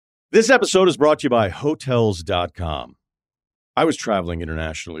This episode is brought to you by Hotels.com. I was traveling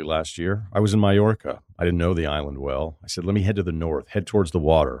internationally last year. I was in Mallorca. I didn't know the island well. I said, let me head to the north, head towards the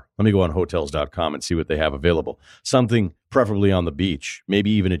water. Let me go on Hotels.com and see what they have available. Something preferably on the beach,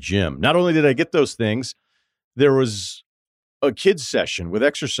 maybe even a gym. Not only did I get those things, there was a kids session with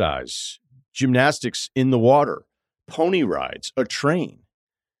exercise, gymnastics in the water, pony rides, a train.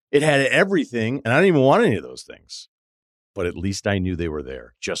 It had everything, and I didn't even want any of those things. But at least I knew they were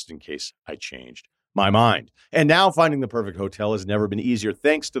there, just in case I changed my mind. And now finding the perfect hotel has never been easier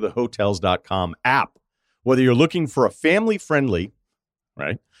thanks to the Hotels.com app. Whether you're looking for a family-friendly,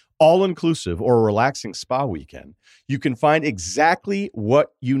 right, all-inclusive or a relaxing spa weekend, you can find exactly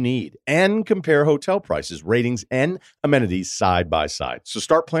what you need and compare hotel prices, ratings, and amenities side by side. So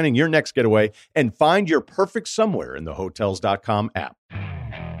start planning your next getaway and find your perfect somewhere in the Hotels.com app.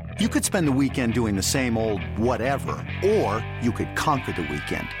 You could spend the weekend doing the same old whatever, or you could conquer the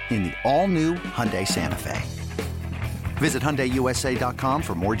weekend in the all-new Hyundai Santa Fe. Visit HyundaiUSA.com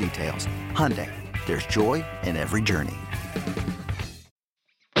for more details. Hyundai, there's joy in every journey.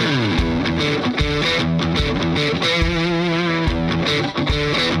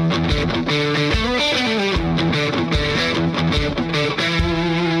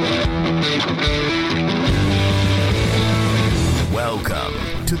 Welcome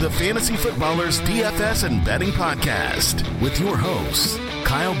to the Fantasy Footballers DFS and Betting Podcast with your hosts,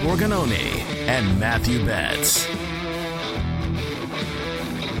 Kyle Borgononi and Matthew Betts.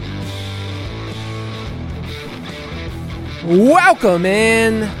 Welcome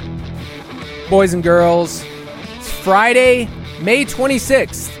in, boys and girls. It's Friday, May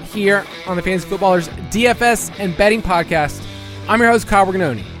 26th, here on the Fantasy Footballers DFS and Betting Podcast. I'm your host, Kyle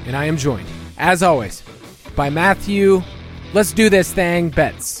Borgononi, and I am joined, as always, by Matthew. Let's do this thing,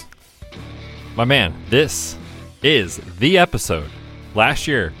 Betts. My man, this is the episode last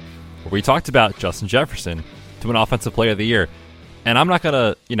year where we talked about Justin Jefferson to win Offensive Player of the Year. And I'm not going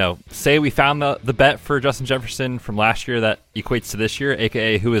to, say we found the bet for Justin Jefferson from last year that equates to this year,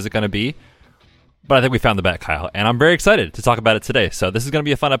 a.k.a. who is it going to be? But I think we found the bet, Kyle. And I'm very excited to talk about it today. So this is going to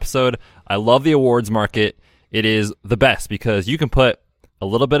be a fun episode. I love the awards market. It is the best because you can put a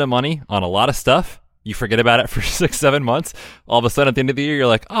little bit of money on a lot of stuff. You forget about it for 6-7 months. All of a sudden, at the end of the year, you're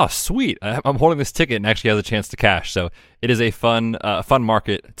like, "Oh, sweet! I'm holding this ticket and actually has a chance to cash." So it is a fun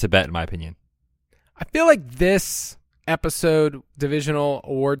market to bet, in my opinion. I feel like this episode, divisional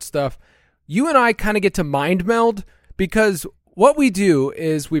award stuff, you and I kind of get to mind meld because what we do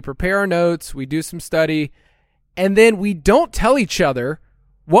is we prepare our notes, we do some study, and then we don't tell each other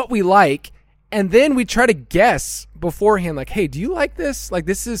what we like, and then we try to guess beforehand, like, "Hey, do you like this? Like,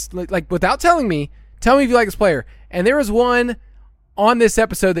 this is like without telling me." Tell me if you like this player. And there was one on this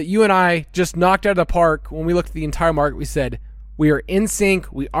episode that you and I just knocked out of the park. When we looked at the entire market, we said, we are in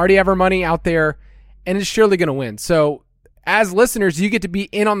sync. We already have our money out there, and it's surely going to win. So as listeners, you get to be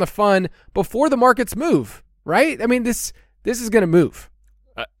in on the fun before the markets move, right? I mean, this is going to move.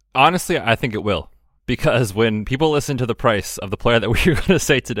 Honestly, I think it will. Because when people listen to the price of the player that we're going to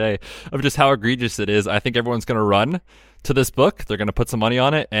say today, of just how egregious it is, I think everyone's going to run to this book. They're going to put some money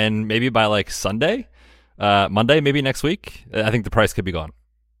on it, and maybe by like Sunday, Monday, maybe next week, I think the price could be gone.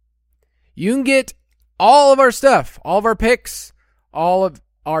 You can get all of our stuff, all of our picks, all of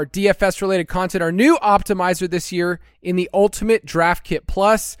our DFS-related content, our new optimizer this year in the Ultimate Draft Kit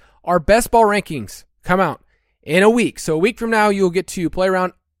Plus. Our best ball rankings come out in a week. So a week from now, you'll get to play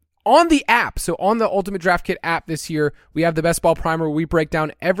around on the app. So on the Ultimate Draft Kit app this year, we have the Best Ball Primer where we break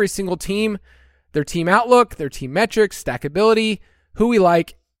down every single team, their team outlook, their team metrics, stackability, who we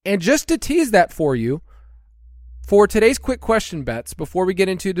like. And just to tease that for you, for today's quick question bets, before we get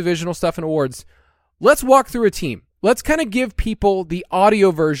into divisional stuff and awards, let's walk through a team. Let's kind of give people the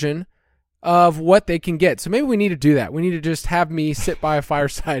audio version of what they can get. So maybe we need to do that. We need to just have me sit by a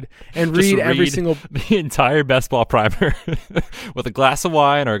fireside and read every single... the entire Best Ball Primer with a glass of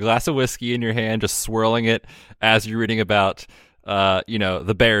wine or a glass of whiskey in your hand, just swirling it as you're reading about,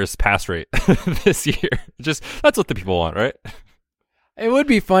 the Bears' pass rate this year. Just that's what the people want, right? It would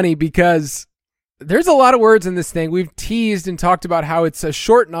be funny because there's a lot of words in this thing. We've teased and talked about how it's a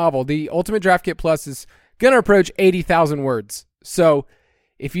short novel. The Ultimate Draft Kit Plus is going to approach 80,000 words. So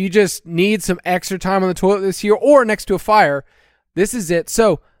if you just need some extra time on the toilet this year or next to a fire, this is it.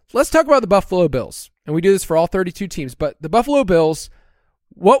 So let's talk about the Buffalo Bills. And we do this for all 32 teams. But the Buffalo Bills,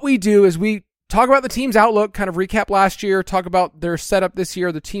 what we do is we talk about the team's outlook, kind of recap last year, talk about their setup this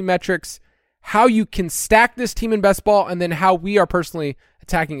year, the team metrics, how you can stack this team in best ball, and then how we are personally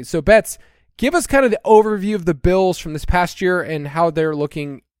attacking it. So, Betts, give us kind of the overview of the Bills from this past year and how they're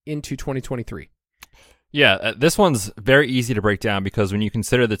looking into 2023. Yeah, this one's very easy to break down because when you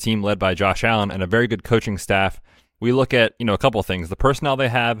consider the team led by Josh Allen and a very good coaching staff, we look at, a couple of things, the personnel they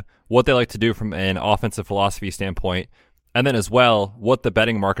have, what they like to do from an offensive philosophy standpoint, and then as well, what the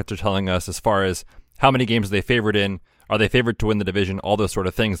betting markets are telling us as far as how many games are they favored in, are they favored to win the division, all those sort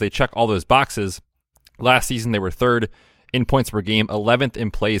of things. They check all those boxes. Last season, they were 3rd in points per game, 11th in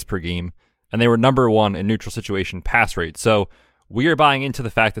plays per game, and they were number 1 in neutral situation pass rate. So we are buying into the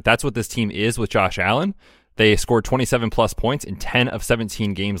fact that that's what this team is with Josh Allen. They scored 27-plus points in 10 of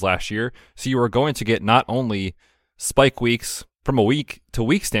 17 games last year. So you are going to get not only spike weeks from a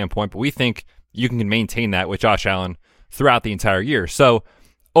week-to-week standpoint, but we think you can maintain that with Josh Allen throughout the entire year. So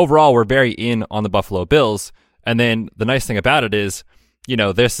overall, we're very in on the Buffalo Bills. And then the nice thing about it is,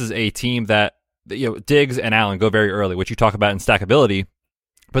 this is a team that, Diggs and Allen go very early, which you talk about in stackability.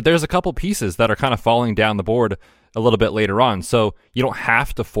 But there's a couple pieces that are kind of falling down the board a little bit later on. So you don't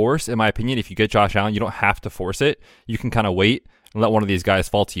have to force, in my opinion, if you get Josh Allen, you don't have to force it. You can kind of wait and let one of these guys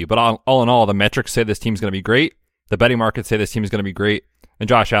fall to you. But all in all, the metrics say this team's going to be great. The betting markets say this team is going to be great. And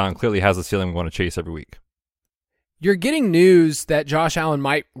Josh Allen clearly has the ceiling we want to chase every week. You're getting news that Josh Allen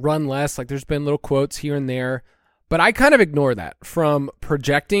might run less. Like there's been little quotes here and there. But I kind of ignore that from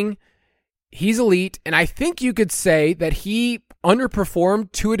projecting. He's elite. And I think you could say that he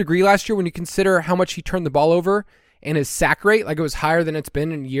underperformed to a degree last year when you consider how much he turned the ball over and his sack rate. Like it was higher than it's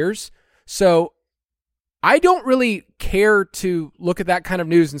been in years. So I don't really care to look at that kind of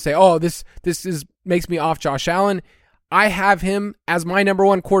news and say, oh, this makes me off Josh Allen. I have him as my number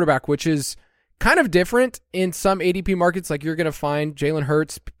 1 quarterback, which is kind of different in some ADP markets. Like you're going to find Jalen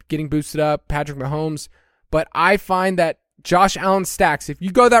Hurts getting boosted up, Patrick Mahomes. But I find that Josh Allen stacks. If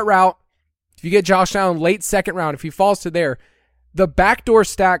you go that route, if you get Josh Allen late 2nd round, if he falls to there, the backdoor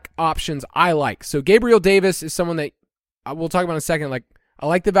stack options I like. So Gabriel Davis is someone that we'll talk about in a second. Like I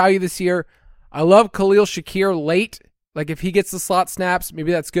like the value this year. I love Khalil Shakir late. Like if he gets the slot snaps,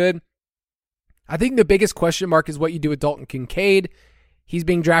 maybe that's good. I think the biggest question mark is what you do with Dalton Kincaid. He's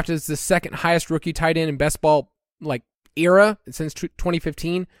being drafted as the 2nd highest rookie tight end in best ball era since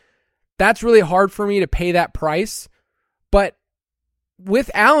 2015. That's really hard for me to pay that price. But with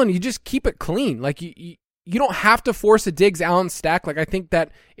Allen, you just keep it clean. Like you don't have to force a Diggs Allen stack. Like I think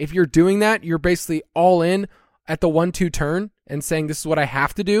that if you're doing that, you're basically all in at the 1-2 turn and saying this is what I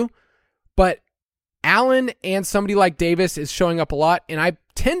have to do. But Allen and somebody like Davis is showing up a lot, and I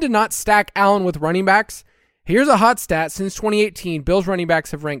tend to not stack Allen with running backs. Here's a hot stat. Since 2018, Bills running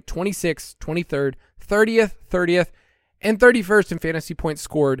backs have ranked 26th, 23rd, 30th, and 31st in fantasy points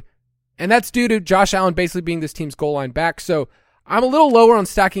scored. And that's due to Josh Allen basically being this team's goal line back. So I'm a little lower on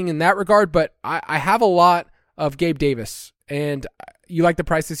stacking in that regard, but I have a lot of Gabe Davis. And you like the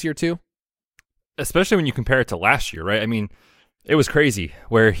price this year too? Especially when you compare it to last year, right? I mean, it was crazy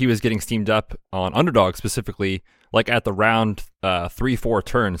where he was getting steamed up on underdog specifically, like at the round 3-4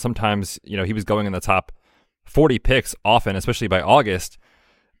 turn. Sometimes, he was going in the top 40 picks often, especially by August.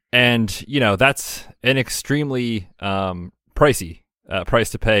 And, that's an extremely pricey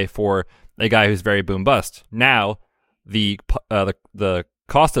price to pay for a guy who's very boom bust. Now, the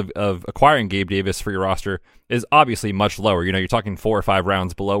cost of acquiring Gabe Davis for your roster is obviously much lower. You're talking 4 or 5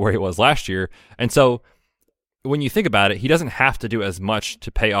 rounds below where he was last year. And so when you think about it, he doesn't have to do as much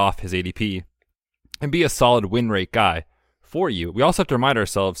to pay off his ADP and be a solid win rate guy for you. We also have to remind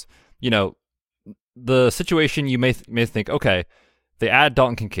ourselves, the situation you may think, okay, they add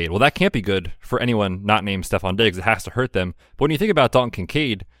Dalton Kincaid. Well, that can't be good for anyone not named Stephon Diggs. It has to hurt them. But when you think about Dalton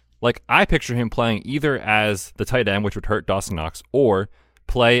Kincaid, I picture him playing either as the tight end, which would hurt Dawson Knox, or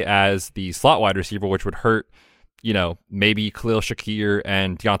play as the slot wide receiver, which would hurt, maybe Khalil Shakir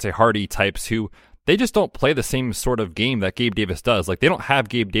and Deontay Hardy types who they just don't play the same sort of game that Gabe Davis does. They don't have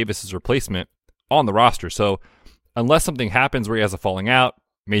Gabe Davis's replacement on the roster. So unless something happens where he has a falling out,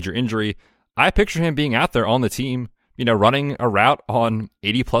 major injury, I picture him being out there on the team, running a route on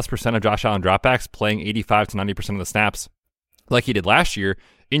 80+% of Josh Allen dropbacks, playing 85 to 90% of the snaps like he did last year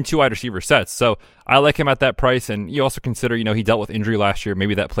in 2 wide receiver sets. So I like him at that price. And you also consider, he dealt with injury last year.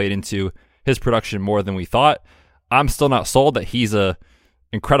 Maybe that played into his production more than we thought. I'm still not sold that he's a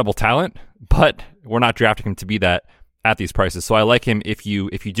incredible talent, but we're not drafting him to be that at these prices. So I like him if you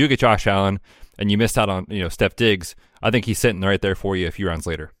do get Josh Allen and you missed out on, Steph Diggs. I think he's sitting right there for you a few rounds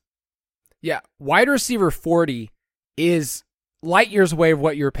later. Yeah, wide receiver 40 is light years away of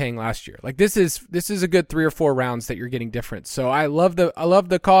what you were paying last year. This is a good 3 or 4 rounds that you're getting different. So I love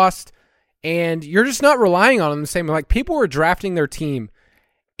the cost, and you're just not relying on them the same. People were drafting their team,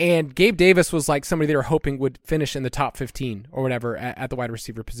 and Gabe Davis was somebody they were hoping would finish in the top 15 or whatever at the wide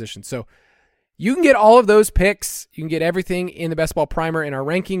receiver position. So you can get all of those picks. You can get everything in the Best Ball Primer in our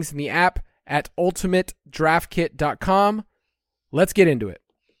rankings in the app at ultimatedraftkit.com. Let's get into it.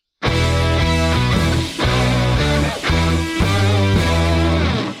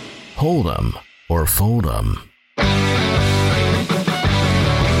 Hold 'em or fold 'em.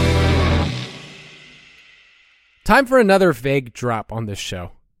 Time for another vague drop on this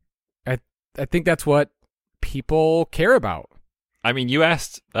show. I think that's what people care about. I mean, you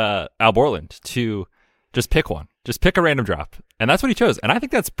asked Al Borland to just pick one. Just pick a random drop. And that's what he chose. And I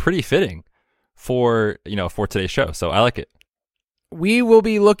think that's pretty fitting for today's show. So I like it. We will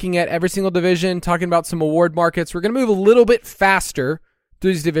be looking at every single division, talking about some award markets. We're going to move a little bit faster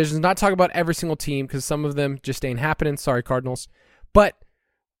through these divisions, not talk about every single team because some of them just ain't happening. Sorry, Cardinals. But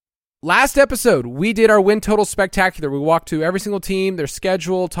last episode, we did our win total spectacular. We walked through every single team, their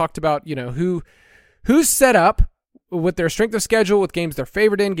schedule, talked about, who's set up with their strength of schedule, with games they're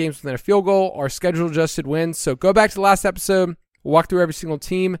favored in, games within a field goal, or schedule adjusted wins. So go back to the last episode, walk through every single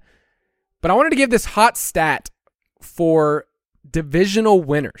team. But I wanted to give this hot stat for divisional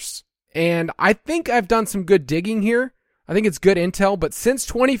winners. And I think I've done some good digging here. I think it's good intel, but since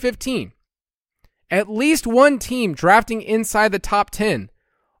 2015, at least one team drafting inside the top 10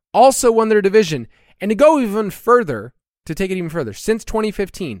 also won their division. And to go even further, to take it even further, since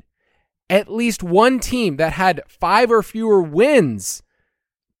 2015, at least one team that had 5 or fewer wins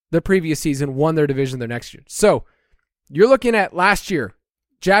the previous season won their division the next year. So you're looking at last year,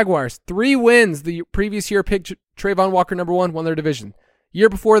 Jaguars, 3 wins the previous year, picked Trayvon Walker number 1, won their division. Year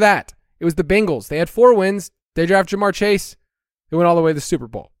before that, it was the Bengals. They had 4 wins. They drafted Jamar Chase. They went all the way to the Super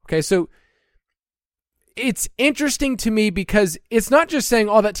Bowl. Okay, so it's interesting to me because it's not just saying,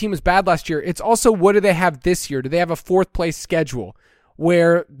 oh, that team was bad last year. It's also, what do they have this year? Do they have a 4th place schedule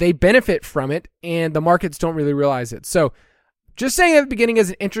where they benefit from it and the markets don't really realize it? So just saying at the beginning is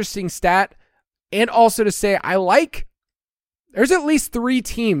an interesting stat, and also to say there's at least 3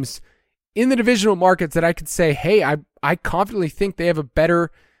 teams in the divisional markets that I could say, hey, I confidently think they have a better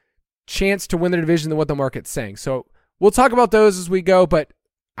chance to win the division than what the market's saying. So we'll talk about those as we go, but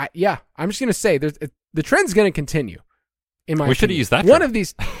I'm just going to say the trend's going to continue. In my opinion. Should have used that. One of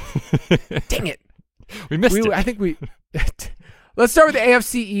these. Dang it. We missed it. I think we. Let's start with the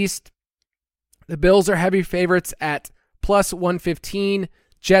AFC East. The Bills are heavy favorites at plus 115.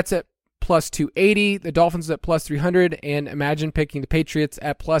 Jets at plus 280. The Dolphins at plus 300. And imagine picking the Patriots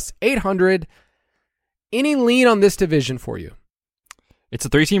at plus 800. Any lean on this division for you? It's a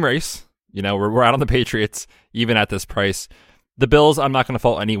 3-team race. We're out on the Patriots even at this price. The Bills, I'm not going to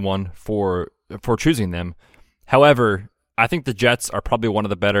fault anyone for choosing them. However, I think the Jets are probably one of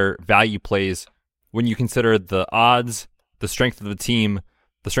the better value plays when you consider the odds, the strength of the team,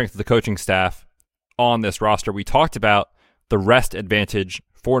 the strength of the coaching staff on this roster. We talked about the rest advantage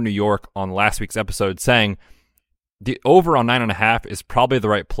for New York on last week's episode, saying the over on 9.5 is probably the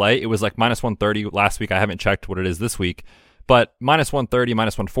right play. It was like minus 130 last week. I haven't checked what it is this week, but minus 130,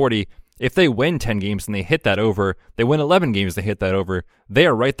 minus 140. If they win 10 games and they hit that over, they win 11 games, they hit that over, they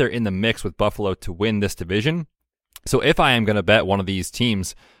are right there in the mix with Buffalo to win this division. So if I am going to bet one of these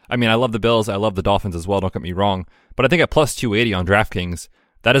teams, I mean, I love the Bills, I love the Dolphins as well, don't get me wrong, but I think at plus 280 on DraftKings,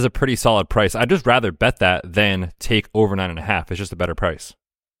 that is a pretty solid price. I'd just rather bet that than take over 9.5. It's just a better price.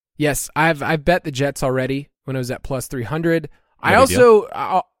 Yes, I've bet the Jets already when it was at plus 300.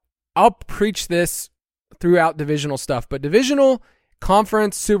 I'll preach this throughout divisional stuff, but divisional,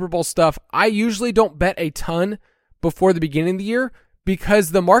 conference, Super Bowl stuff, I usually don't bet a ton before the beginning of the year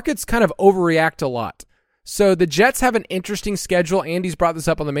because the markets kind of overreact a lot. So the Jets have an interesting schedule. Andy's brought this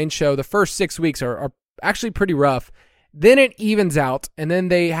up on the main show. The first 6 weeks are actually pretty rough. Then it evens out, and then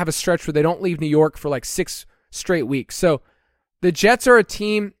they have a stretch where they don't leave New York for like 6 straight weeks. So the Jets are a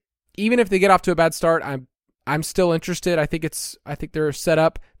team, even if they get off to a bad start, I'm still interested. I think they're set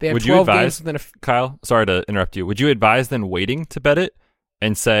up. They have 12 games within Kyle, sorry to interrupt you. Would you advise then waiting to bet it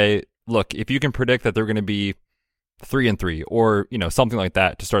and say, look, if you can predict that they're going to be 3-3 or, something like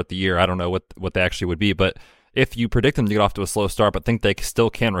that to start the year, I don't know what they actually would be, but if you predict them to get off to a slow start but think they still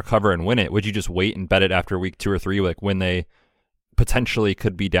can recover and win it, would you just wait and bet it after week 2 or 3, like when they potentially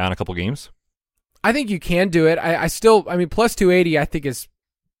could be down a couple games? I think you can do it. I mean, plus 280 I think is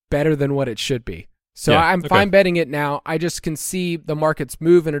better than what it should be. So yeah, I'm fine betting it now. I just can see the markets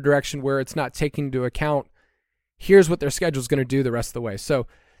move in a direction where it's not taking into account, here's what their schedule is going to do the rest of the way. So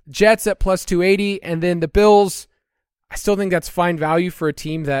Jets at plus 280, and then the Bills, I still think that's fine value for a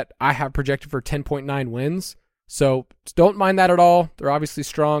team that I have projected for 10.9 wins. So don't mind that at all. They're obviously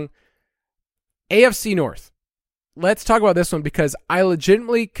strong. AFC North. Let's talk about this one because I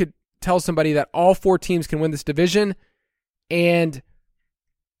legitimately could tell somebody that all 4 teams can win this division, and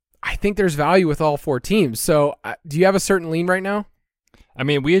I think there's value with all 4 teams. So do you have a certain lean right now? I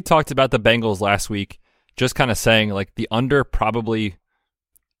mean, we had talked about the Bengals last week, just kind of saying like the under probably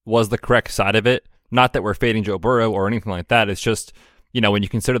was the correct side of it. Not that we're fading Joe Burrow or anything like that. It's just, when you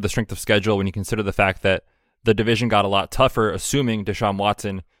consider the strength of schedule, when you consider the fact that the division got a lot tougher, assuming Deshaun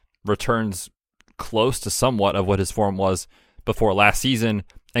Watson returns close to somewhat of what his form was before last season,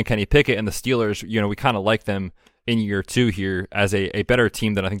 and Kenny Pickett and the Steelers, we kind of like them in year 2 here as a better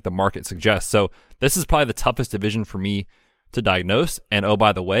team than I think the market suggests. So this is probably the toughest division for me to diagnose. And oh,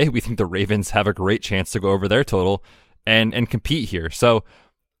 by the way, we think the Ravens have a great chance to go over their total and compete here. So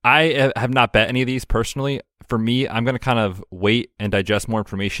I have not bet any of these personally. For me, I'm going to kind of wait and digest more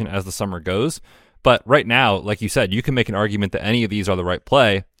information as the summer goes. But right now, like you said, you can make an argument that any of these are the right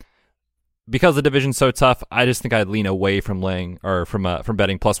play. Because the division's so tough, I just think I'd lean away from from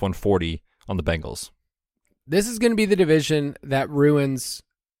betting plus 140 on the Bengals. This is going to be the division that ruins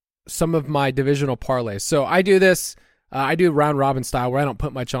some of my divisional parlays. So I do this. I do round robin style where I don't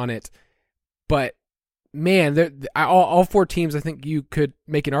put much on it. But man, all 4 teams, I think you could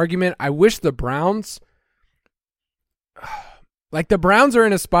make an argument. I wish the Browns, like the Browns are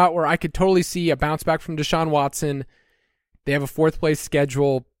in a spot where I could totally see a bounce back from Deshaun Watson. They have a 4th place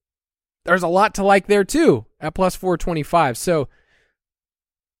schedule. There's a lot to like there too at plus 425. So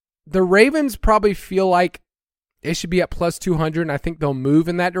the Ravens probably feel like they should be at plus 200, and I think they'll move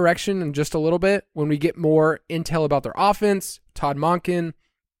in that direction in just a little bit when we get more intel about their offense, Todd Monken,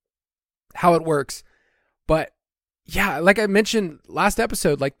 how it works. But yeah, like I mentioned last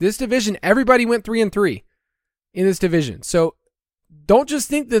episode, like this division, everybody went 3-3 in this division. So don't just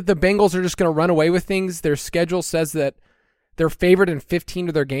think that the Bengals are just going to run away with things. Their schedule says that they're favored in 15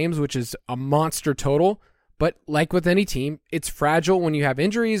 of their games, which is a monster total. But like with any team, it's fragile when you have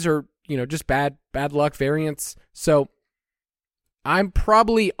injuries or, just bad luck variance. So I'm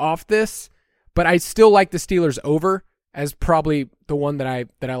probably off this, but I still like the Steelers over as probably the one that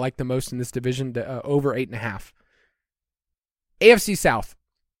I like the most in this division, over 8.5. AFC South.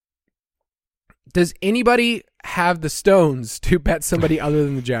 Does anybody have the stones to bet somebody other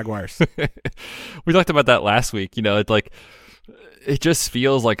than the Jaguars? We talked about that last week. It just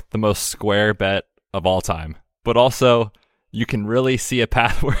feels like the most square bet of all time. But also, you can really see a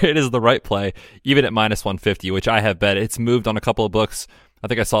path where it is the right play, even at minus 150, which I have bet. It's moved on a couple of books. I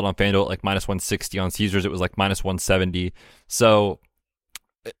think I saw it on FanDuel at like minus 160. On Caesars, it was like minus 170. So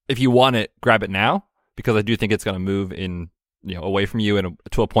if you want it, grab it now, because I do think it's going to move in, away from you and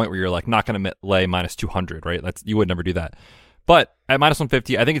to a point where you're like not going to lay minus 200, right? You would never do that. But at minus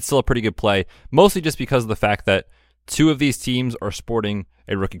 150, I think it's still a pretty good play, mostly just because of the fact that 2 of these teams are sporting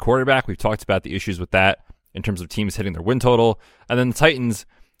a rookie quarterback. We've talked about the issues with that in terms of teams hitting their win total. And then the Titans,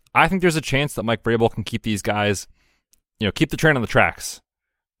 I think there's a chance that Mike Vrabel can keep these guys, keep the train on the tracks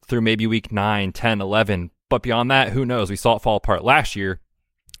through maybe week 9, 10, 11. But beyond that, who knows? We saw it fall apart last year.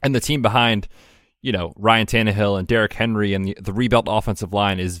 And the team behind, Ryan Tannehill and Derrick Henry and the rebuilt offensive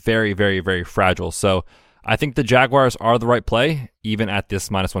line is very, very, very fragile. So I think the Jaguars are the right play, even at this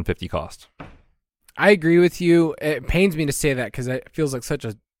minus 150 cost. I agree with you. It pains me to say that because it feels like such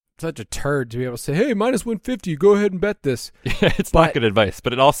a turd to be able to say, hey, minus 150, go ahead and bet this. Yeah, it's not good advice,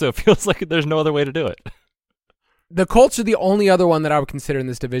 but it also feels like there's no other way to do it. The Colts are the only other one that I would consider in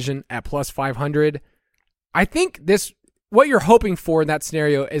this division at plus 500. I think what you're hoping for in that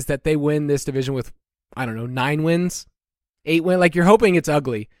scenario is that they win this division with, 9 wins, 8 wins. Like you're hoping it's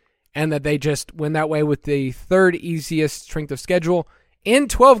ugly and that they just win that way with the 3rd easiest strength of schedule in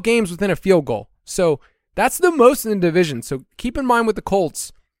 12 games within a field goal. So that's the most in the division. So keep in mind with the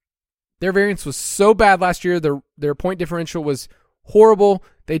Colts, their variance was so bad last year. Their point differential was horrible.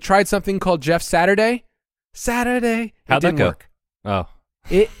 They tried something called Jeff Saturday. How'd that go? Work. Oh,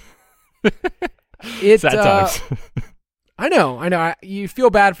 it sad times. I know. You feel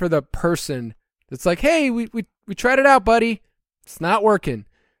bad for the person that's like, hey, we tried it out, buddy. It's not working.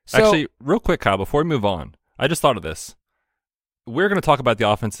 So, actually, real quick, Kyle, before we move on, I just thought of this. We're going to talk about the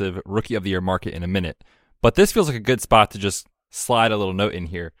offensive rookie of the year market in a minute, but this feels like a good spot to just slide a little note in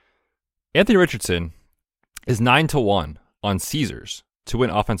here. Anthony Richardson is 9-1 on Caesars to win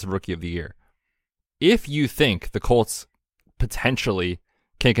offensive rookie of the year. If you think the Colts potentially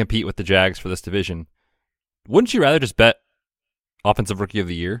can compete with the Jags for this division, wouldn't you rather just bet offensive rookie of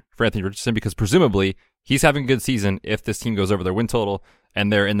the year for Anthony Richardson? Because presumably he's having a good season if this team goes over their win total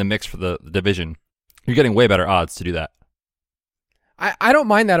and they're in the mix for the division. You're getting way better odds to do that. I don't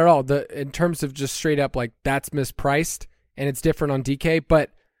mind that at all. In terms of just straight up like that's mispriced and it's different on DK,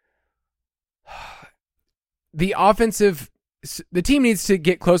 but the team needs to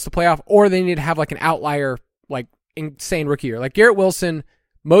get close to playoff, or they need to have like an outlier, like insane rookie year. Like Garrett Wilson,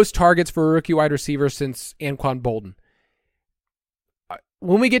 most targets for a rookie wide receiver since Anquan Bolden.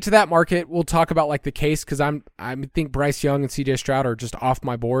 when we get to that market, we'll talk about like the case, because I think Bryce Young and CJ Stroud are just off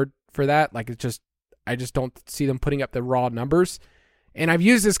my board for that. Like I just don't see them putting up the raw numbers. And I've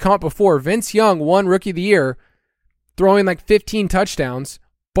used this comp before. Vince Young won Rookie of the Year, throwing like 15 touchdowns,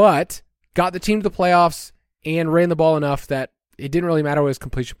 but got the team to the playoffs and ran the ball enough that it didn't really matter what his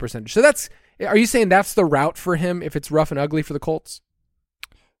completion percentage. So are you saying that's the route for him if it's rough and ugly for the Colts?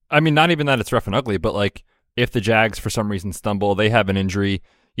 I mean, not even that it's rough and ugly, but like if the Jags for some reason stumble, they have an injury,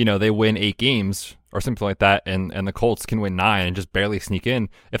 they win 8 games or something like that, and the Colts can win 9 and just barely sneak in.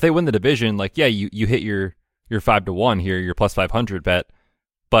 If they win the division, like, yeah, you hit your 5-1 here, your plus 500 bet,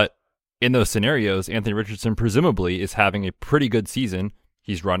 but in those scenarios, Anthony Richardson presumably is having a pretty good season.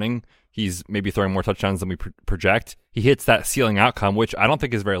 He's running. He's maybe throwing more touchdowns than we project. He hits that ceiling outcome, which I don't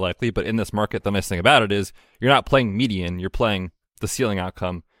think is very likely, but in this market, the nice thing about it is you're not playing median, you're playing the ceiling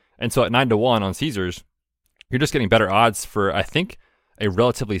outcome. And so at 9-1 on Caesars, you're just getting better odds for, I think, a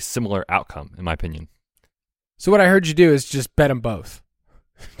relatively similar outcome, in my opinion. So what I heard you do is just bet them both.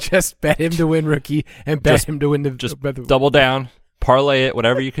 Just bet him to win rookie and bet him to win the... Just double down, parlay it,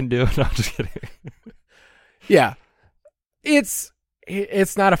 whatever you can do. No, I'm just kidding. Yeah. It's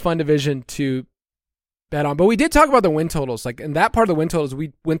not a fun division to bet on. But we did talk about the win totals. Like in that part of the win totals,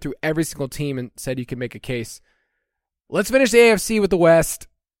 we went through every single team and said you could make a case. Let's finish the AFC with the West.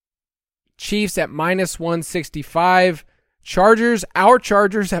 Chiefs at minus 165. Our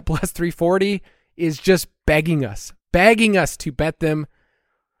Chargers at plus 340 is just begging us to bet them.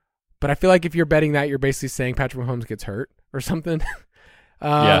 But I feel like if you're betting that, you're basically saying Patrick Mahomes gets hurt or something.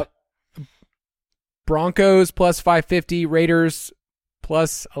 Yeah. Broncos plus 550. Raiders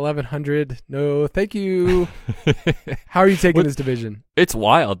plus 1100. No, thank you. How are you taking this division? It's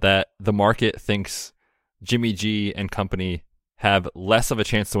wild that the market thinks Jimmy G and company have less of a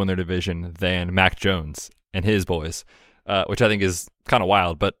chance to win their division than Mac Jones and his boys, which I think is kind of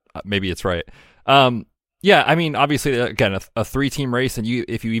wild, but maybe it's right. Yeah, I mean, obviously, again, a 3-team race, and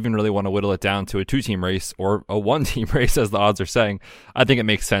if you even really want to whittle it down to a 2-team race or a 1-team race, as the odds are saying, I think it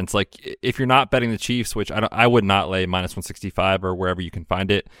makes sense. Like, if you're not betting the Chiefs, which I would not lay minus 165 or wherever you can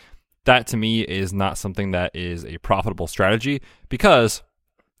find it, that to me is not something that is a profitable strategy, because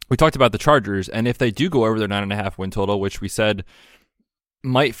we talked about the Chargers, and if they do go over their 9.5 win total, which we said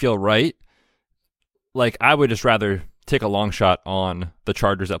might feel right, like, I would just rather take a long shot on the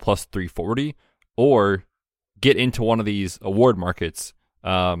Chargers at plus 340 or get into one of these award markets,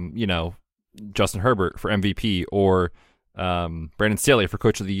 Justin Herbert for MVP or Brandon Staley for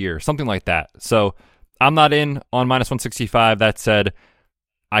Coach of the Year, something like that. So I'm not in on minus 165. That said,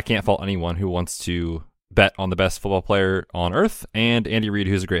 I can't fault anyone who wants to bet on the best football player on earth and Andy Reid,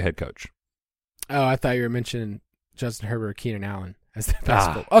 who's a great head coach. Oh, I thought you were mentioning Justin Herbert or Keenan Allen as the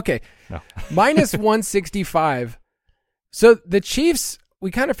best. Okay, no. Minus 165. So the Chiefs,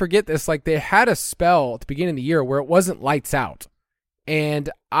 we kind of forget this, like they had a spell at the beginning of the year where it wasn't lights out. And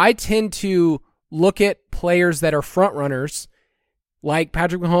I tend to look at players that are front runners, like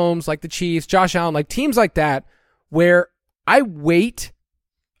Patrick Mahomes, like the Chiefs, Josh Allen, like teams like that, where I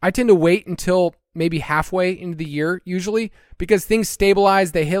tend to wait until maybe halfway into the year, usually, because things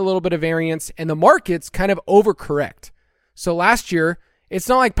stabilize, they hit a little bit of variance, and the markets kind of overcorrect. So last year, it's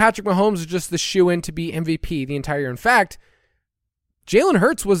not like Patrick Mahomes was just the shoe-in to be MVP the entire year. In fact, Jalen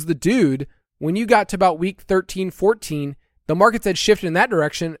Hurts was the dude when you got to about week 13, 14, the markets had shifted in that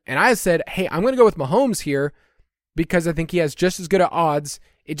direction, and I said, hey, I'm going to go with Mahomes here because I think he has just as good of odds.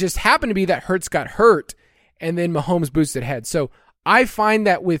 It just happened to be that Hurts got hurt, and then Mahomes boosted ahead. So I find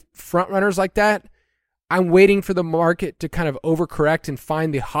that with front runners like that, I'm waiting for the market to kind of overcorrect and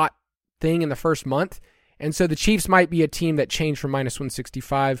find the hot thing in the first month. And so the Chiefs might be a team that changed from minus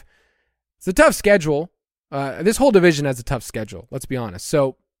 165. It's a tough schedule. This whole division has a tough schedule, let's be honest.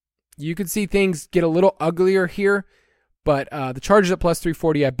 So you could see things get a little uglier here, but the Chargers at plus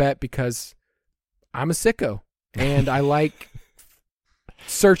 340, I bet, because I'm a sicko and I like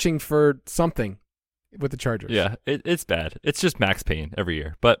searching for something with the Chargers. Yeah, it's bad. It's just Max Payne every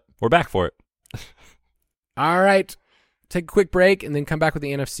year, but we're back for it. All right. Take a quick break and then come back with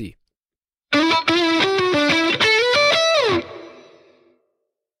the NFC.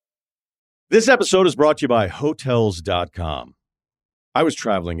 This episode is brought to you by Hotels.com. I was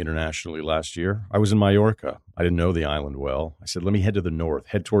traveling internationally last year. I was in Mallorca. I didn't know the island well. I said, let me head to the north,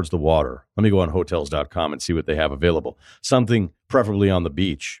 head towards the water. Let me go on Hotels.com and see what they have available. Something preferably on the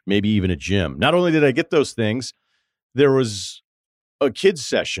beach, maybe even a gym. Not only did I get those things, there was a kids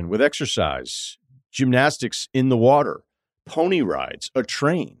session with exercise, gymnastics in the water, pony rides, a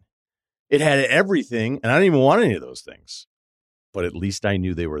train. It had everything, and I didn't even want any of those things. But at least I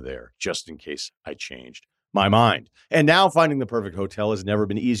knew they were there, just in case I changed. my mind. And now finding the perfect hotel has never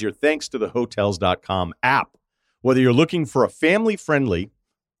been easier thanks to the Hotels.com app. Whether you're looking for a family-friendly,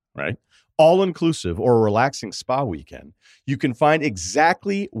 right, all-inclusive or a relaxing spa weekend, you can find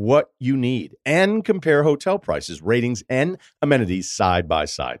exactly what you need and compare hotel prices, ratings, and amenities side by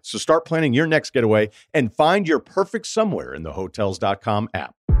side. So start planning your next getaway and find your perfect somewhere in the Hotels.com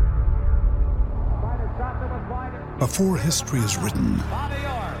app. Before history is written,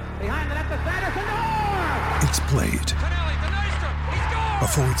 it's played.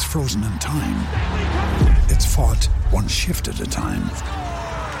 Before it's frozen in time, it's fought one shift at a time.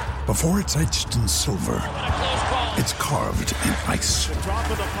 Before it's etched in silver, it's carved in ice.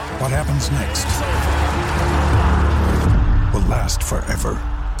 What happens next will last forever.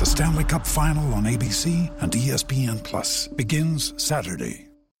 The Stanley Cup Final on ABC and ESPN Plus begins Saturday.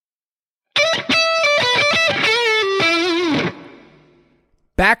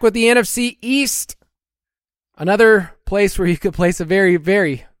 Back with the NFC East. Another place where you could place a very,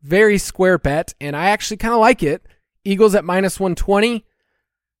 very, very square bet, and I actually kind of like it. Eagles at minus 120.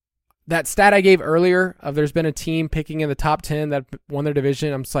 That stat I gave earlier of there's been a team picking in the top 10 that won their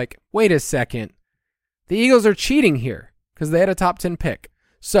division, I'm just like, wait a second. The Eagles are cheating here because they had a top 10 pick.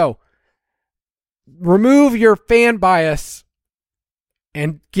 So remove your fan bias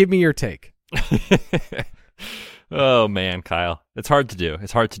and give me your take. Oh, man, Kyle. It's hard to do.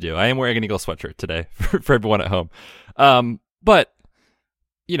 It's hard to do. I am wearing an Eagle sweatshirt today for everyone at home. But,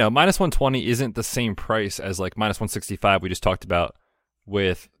 you know, minus 120 isn't the same price as like minus 165 we just talked about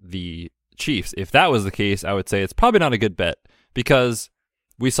with the Chiefs. If that was the case, I would say it's probably not a good bet because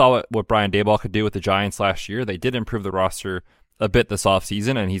we saw what Brian Daboll could do with the Giants last year. They did improve the roster a bit this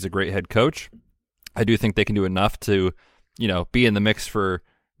offseason, and he's a great head coach. I do think they can do enough to, you know, be in the mix for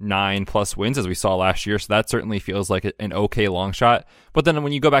 9+ wins as we saw last year. So that certainly feels like an okay long shot. But then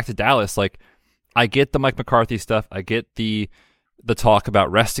when you go back to Dallas, like I get the Mike McCarthy stuff. I get the talk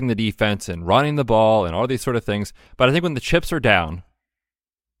about resting the defense and running the ball and all these sort of things. But I think when the chips are down,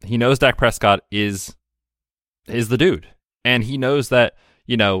 he knows Dak Prescott is the dude. And he knows that,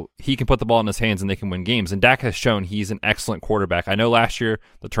 you know, he can put the ball in his hands and they can win games. And Dak has shown he's an excellent quarterback. I know last year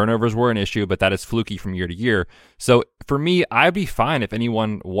the turnovers were an issue, but that is fluky from year to year. So for me, I'd be fine if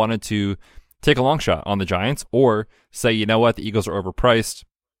anyone wanted to take a long shot on the Giants or say, you know what, the Eagles are overpriced.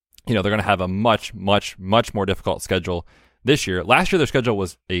 You know, they're going to have a much, much, much more difficult schedule this year. Last year, their schedule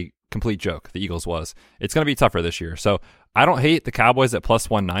was a complete joke. The Eagles was. It's going to be tougher this year. So I don't hate the Cowboys at plus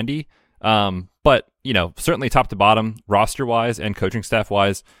 190. But, you know, certainly top to bottom, roster-wise and coaching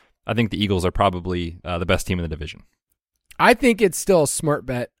staff-wise, I think the Eagles are probably the best team in the division. I think it's still a smart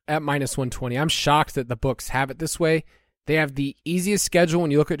bet at minus 120. I'm shocked that the books have it this way. They have the easiest schedule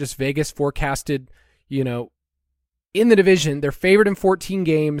when you look at just Vegas forecasted, you know, in the division. They're favored in 14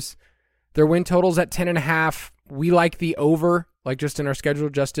 games. Their win total's at 10.5. We like the over, like just in our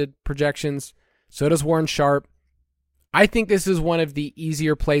schedule-adjusted projections. So does Warren Sharp. I think this is one of the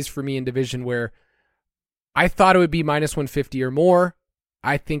easier plays for me in division where I thought it would be minus 150 or more.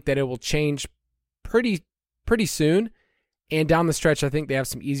 I think that it will change pretty soon. And down the stretch, I think they have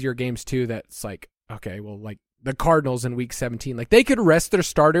some easier games too that's like, okay, well, like the Cardinals in week 17. Like they could rest their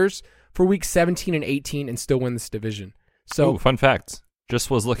starters for week 17 and 18 and still win this division. So, fun fact.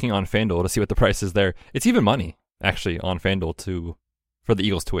 Just was looking on FanDuel to see what the price is there. It's even money, actually, on FanDuel for the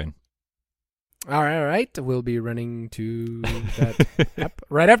Eagles to win. All right. We'll be running to that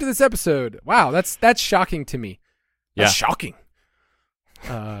right after this episode. Wow, that's shocking to me. That's shocking.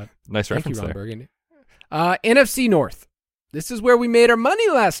 Nice reference Ron there. Burgundy. NFC North. This is where we made our money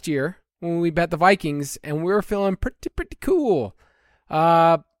last year when we bet the Vikings, and we were feeling pretty cool.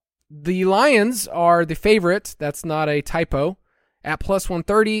 The Lions are the favorite. That's not a typo. At plus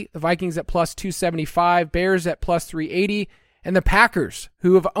 130, the Vikings at plus 275, Bears at plus 380, and the Packers,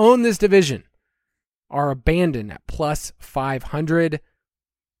 who have owned this division, are abandoned at plus 500.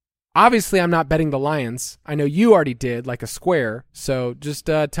 Obviously, I'm not betting the Lions. I know you already did, like a square. So just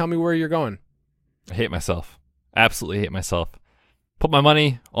tell me where you're going. I hate myself. Absolutely hate myself. Put my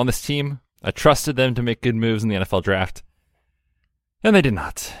money on this team. I trusted them to make good moves in the NFL draft. And they did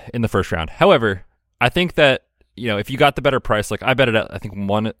not in the first round. However, I think that, you know, if you got the better price, like I bet it at, I think,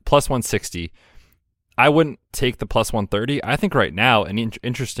 plus 160, I wouldn't take the plus 130. I think right now an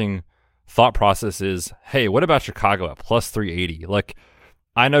interesting thought process is, hey, what about Chicago at plus 380? Like,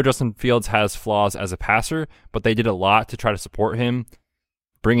 I know Justin Fields has flaws as a passer, but they did a lot to try to support him,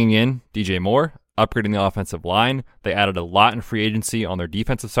 bringing in DJ Moore, upgrading the offensive line. They added a lot in free agency on their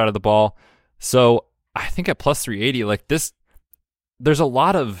defensive side of the ball. So I think at plus 380, like this, there's a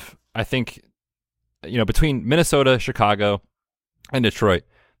lot of, I think, you know, between Minnesota, Chicago, and Detroit,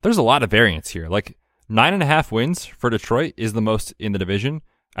 there's a lot of variance here. Like, 9.5 wins for Detroit is the most in the division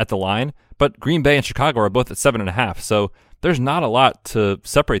at the line, but Green Bay and Chicago are both at 7.5. So there's not a lot to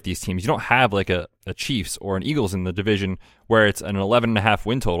separate these teams. You don't have like a Chiefs or an Eagles in the division where it's an 11.5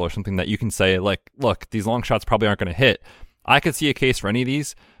 win total or something that you can say, like, look, these long shots probably aren't going to hit. I could see a case for any of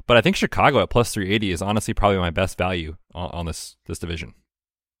these, but I think Chicago at plus 380 is honestly probably my best value on this division.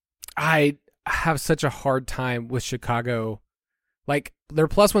 I have such a hard time with Chicago. Like, they're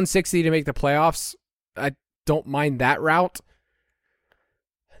plus 160 to make the playoffs. I don't mind that route.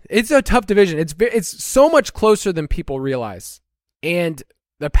 It's a tough division. It's so much closer than people realize. And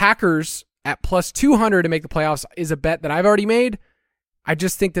the Packers at plus 200 to make the playoffs is a bet that I've already made. I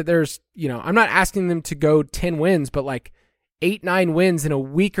just think that there's, I'm not asking them to go 10 wins, but like 8-9 wins in a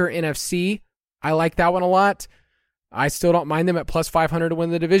weaker NFC. I like that one a lot. I still don't mind them at plus 500 to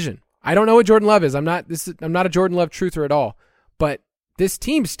win the division. I don't know what Jordan Love is. I'm not a Jordan Love truther at all, but this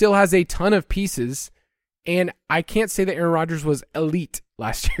team still has a ton of pieces, and I can't say that Aaron Rodgers was elite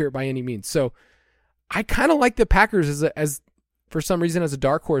last year by any means. So I kind of like the Packers as for some reason as a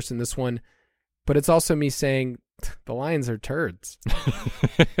dark horse in this one, but it's also me saying the Lions are turds.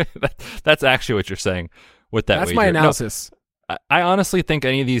 That's actually what you're saying with that. That's wager. My analysis. No, I honestly think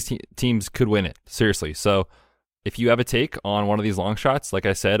any of these teams could win it. Seriously. So if you have a take on one of these long shots, like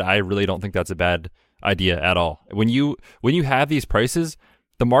I said, I really don't think that's a bad idea at all. When you have these prices,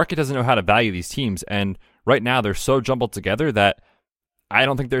 the market doesn't know how to value these teams, and right now they're so jumbled together that I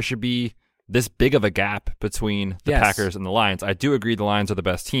don't think there should be this big of a gap between the Packers and the Lions. I do agree the Lions are the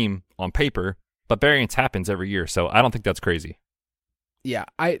best team on paper, but variance happens every year, so I don't think that's crazy. Yeah,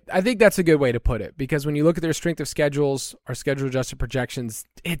 I think that's a good way to put it, because when you look at their strength of schedules, our schedule-adjusted projections,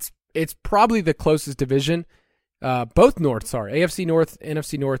 it's probably the closest division. Both Norths are. AFC North,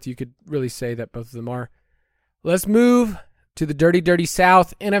 NFC North, you could really say that both of them are. Let's move to the dirty, dirty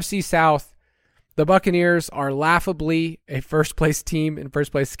South, NFC South. The Buccaneers are laughably a first-place team in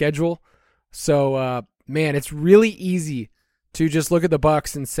first-place schedule. So, man, it's really easy to just look at the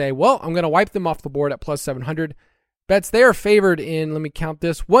Bucs and say, well, I'm going to wipe them off the board at plus 700. Bets they are favored in, let me count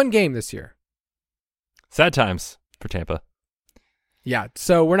this, one game this year. Sad times for Tampa. Yeah,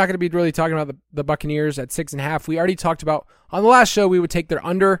 so we're not going to be really talking about the Buccaneers at 6.5. We already talked about, on the last show, we would take their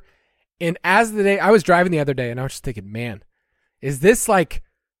under. And as the day, I was driving the other day, and I was just thinking, man, is this like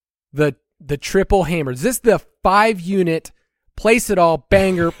the triple hammer? Is this the 5-unit place it all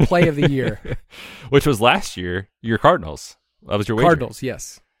banger play of the year? Which was last year, your Cardinals. That was your wager. Cardinals,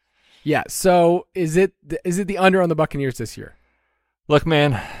 yes. Yeah, so is it the under on the Buccaneers this year? Look,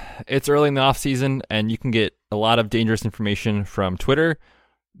 man, it's early in the offseason, and you can get a lot of dangerous information from Twitter,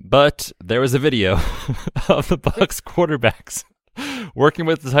 but there was a video of the Bucs quarterbacks working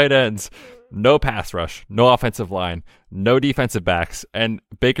with the tight ends. No pass rush, no offensive line, no defensive backs, and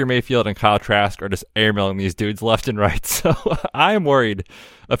Baker Mayfield and Kyle Trask are just airmailing these dudes left and right. So I am worried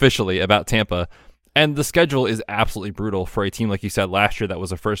officially about Tampa. And the schedule is absolutely brutal for a team, like you said, last year that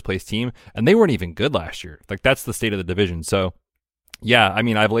was a first-place team, and they weren't even good last year. Like, that's the state of the division. So, yeah, I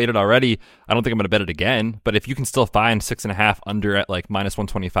mean, I've laid it already. I don't think I'm going to bet it again, but if you can still find 6.5 under at like minus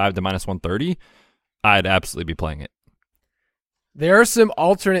 125 to minus 130, I'd absolutely be playing it. There are some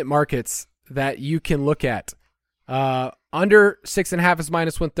alternate markets that you can look at. Under 6.5 is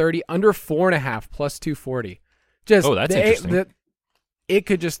minus 130, under 4.5 plus 240. Just that's interesting. It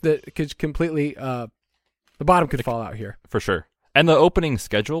could completely, the bottom could fall out here. For sure. And the opening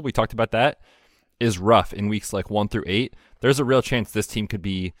schedule, we talked about that, is rough in weeks like 1 through 8. There's a real chance this team could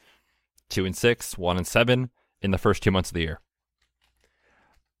be 2-6, 1-7 in the first 2 months of the year.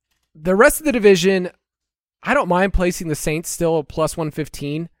 The rest of the division, I don't mind placing the Saints still at plus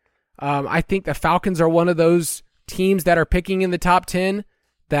 115. I think the Falcons are one of those teams that are picking in the top 10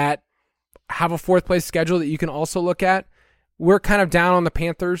 that have a fourth place schedule that you can also look at. We're kind of down on the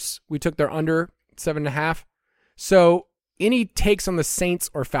Panthers. We took their under 7.5. So any takes on the Saints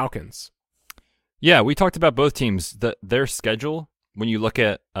or Falcons? Yeah, we talked about both teams. Their schedule, when you look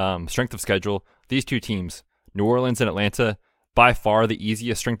at strength of schedule, these two teams, New Orleans and Atlanta, by far the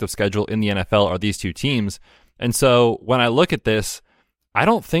easiest strength of schedule in the NFL are these two teams. And so when I look at this, I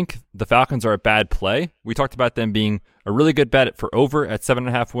don't think the Falcons are a bad play. We talked about them being a really good bet for over at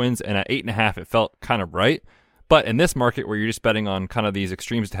 7.5 wins, and at 8.5 it felt kind of right. But in this market where you're just betting on kind of these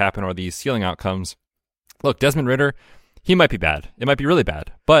extremes to happen or these ceiling outcomes, look, Desmond Ridder, he might be bad. It might be really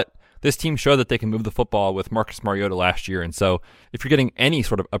bad. But this team showed that they can move the football with Marcus Mariota last year. And so if you're getting any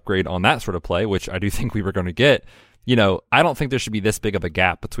sort of upgrade on that sort of play, which I do think we were going to get, I don't think there should be this big of a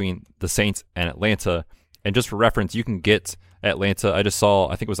gap between the Saints and Atlanta. And just for reference, you can get Atlanta, I just saw,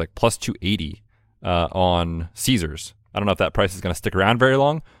 I think it was like plus 280 on Caesars. I don't know if that price is going to stick around very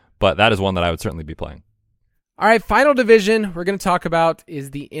long, but that is one that I would certainly be playing. All right, final division we're going to talk about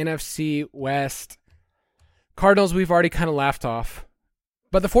is the NFC West. Cardinals, we've already kind of laughed off.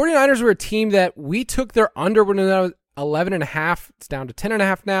 But the 49ers were a team that we took their under when it was 11.5. It's down to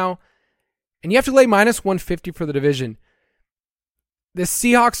 10.5 now. And you have to lay minus 150 for the division. The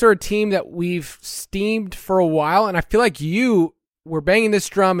Seahawks are a team that we've steamed for a while, and I feel like you were banging this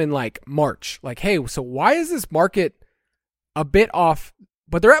drum in like March. Like, hey, so why is this market a bit off?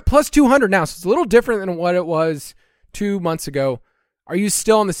 But they're at plus 200 now, so it's a little different than what it was 2 months ago. Are you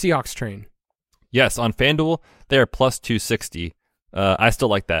still on the Seahawks train? Yes, on FanDuel, they are plus 260. I still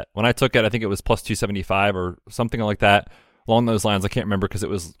like that. When I took it, I think it was plus 275 or something like that. Along those lines, I can't remember because it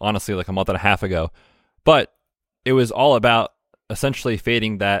was honestly like a month and a half ago. But it was all about essentially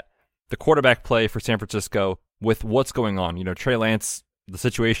fading that the quarterback play for San Francisco with what's going on. You know, Trey Lance, the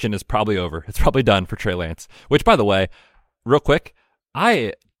situation is probably over. It's probably done for Trey Lance, which, by the way, real quick,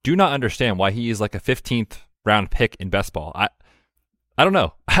 I do not understand why he is like a 15th round pick in best ball. I don't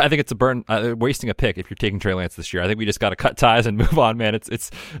know. I think it's a wasting a pick if you're taking Trey Lance this year. I think we just got to cut ties and move on, man.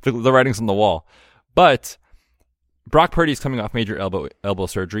 It's the writing's on the wall. But Brock Purdy is coming off major elbow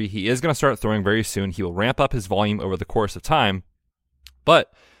surgery. He is going to start throwing very soon. He will ramp up his volume over the course of time.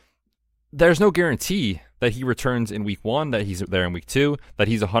 But there's no guarantee that he returns in week 1, that he's there in week 2, that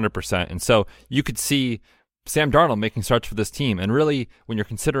he's 100%. And so you could see Sam Darnold making starts for this team. And really, when you're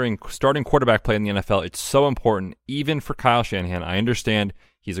considering starting quarterback play in the NFL, it's so important, even for Kyle Shanahan. I understand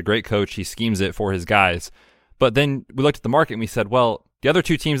he's a great coach. He schemes it for his guys. But then we looked at the market and we said, well, the other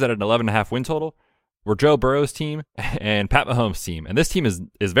two teams that had an 11.5 win total were Joe Burrow's team and Pat Mahomes' team. And this team is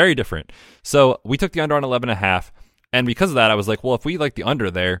very different. So we took the under on 11.5. And because of that, I was like, well, if we like the under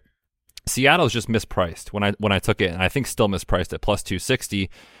there, Seattle's just mispriced when I took it, and I think still mispriced at plus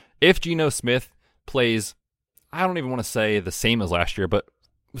 260. If Geno Smith plays, I don't even want to say the same as last year, but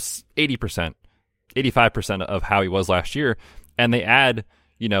 80%, 85% of how he was last year, and they add,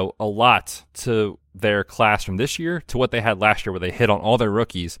 a lot to their class from this year to what they had last year where they hit on all their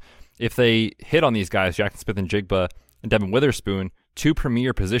rookies. If they hit on these guys, Jackson Smith and Jigba and Devin Witherspoon, two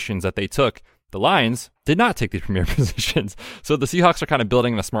premier positions that they took, the Lions did not take these premier positions. So the Seahawks are kind of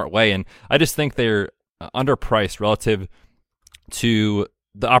building in a smart way, and I just think they're underpriced relative to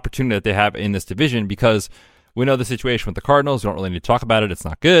the opportunity that they have in this division because we know the situation with the Cardinals. We don't really need to talk about it. It's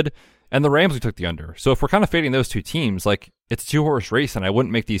not good. And the Rams, we took the under. So if we're kind of fading those two teams, like it's a two-horse race, and I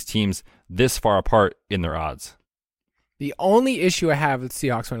wouldn't make these teams this far apart in their odds. The only issue I have with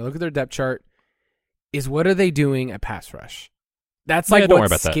Seahawks when I look at their depth chart is what are they doing at pass rush? That's like don't worry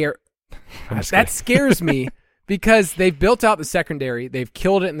about that. That scares me because they've built out the secondary. They've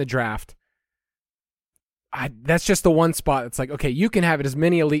killed it in the draft. That's just the one spot. It's like, okay, you can have it as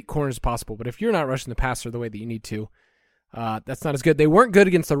many elite corners as possible, but if you're not rushing the passer the way that you need to, that's not as good. They weren't good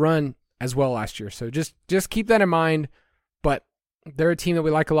against the run as well last year, so just keep that in mind. But they're a team that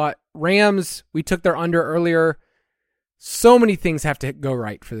we like a lot. Rams, we took their under earlier. So many things have to go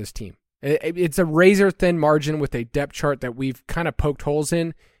right for this team. It's a razor-thin margin with a depth chart that we've kind of poked holes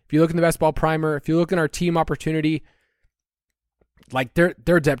in. If you look in the best ball primer, if you look in our team opportunity, like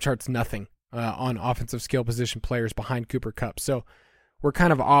their depth chart's nothing on offensive skill position players behind Cooper Kupp. So we're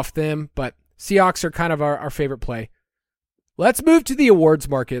kind of off them, but Seahawks are kind of our favorite play. Let's move to the awards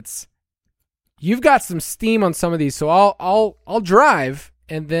markets. You've got some steam on some of these, so I'll drive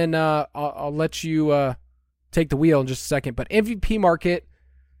and then I'll let you take the wheel in just a second. But MVP market,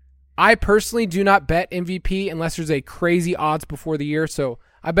 I personally do not bet MVP unless there's a crazy odds before the year. So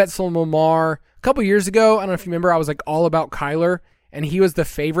I bet some Lamar a couple years ago. I don't know if you remember, I was like all about Kyler, and he was the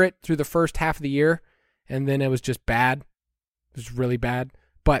favorite through the first half of the year, and then it was just bad. It was really bad.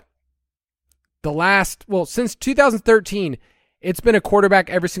 But since 2013, it's been a quarterback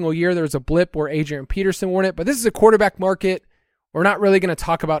every single year. There was a blip where Adrian Peterson won it, but this is a quarterback market. We're not really going to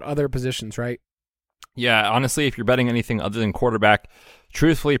talk about other positions, right? Yeah, honestly, if you're betting anything other than quarterback,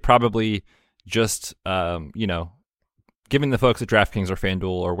 truthfully, probably just, giving the folks at DraftKings or FanDuel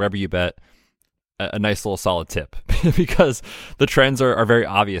or wherever you bet a nice little solid tip because the trends are very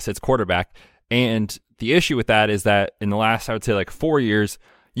obvious. It's quarterback. And the issue with that is that in the last, I would say, like 4 years,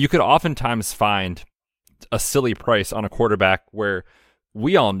 you could oftentimes find a silly price on a quarterback where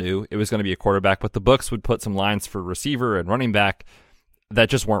we all knew it was going to be a quarterback, but the books would put some lines for receiver and running back that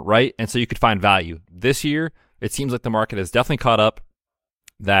just weren't right. And so you could find value. This year, it seems like the market has definitely caught up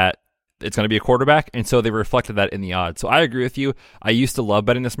that it's going to be a quarterback, and so they reflected that in the odds. So I agree with you. I used to love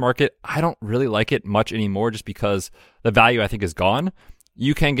betting this market. I don't really like it much anymore just because the value, I think, is gone.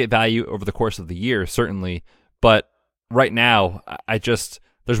 You can get value over the course of the year, certainly, but right now,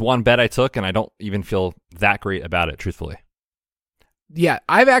 there's one bet I took, and I don't even feel that great about it, truthfully. yeah,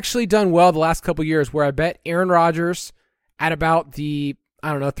 I've actually done well the last couple years where I bet Aaron Rodgers at about the,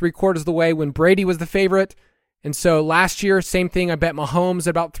 3/4 of the way when Brady was the favorite. And so last year, same thing. I bet Mahomes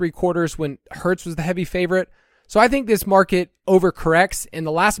about 3/4 when Hurts was the heavy favorite. So I think this market overcorrects, and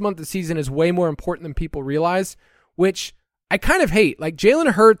the last month of the season is way more important than people realize, which I kind of hate. Like,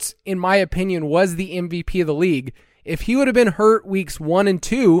 Jalen Hurts, in my opinion, was the MVP of the league. If he would have been hurt weeks 1 and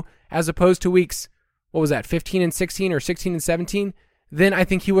 2, as opposed to weeks, 15 and 16 or 16 and 17, then I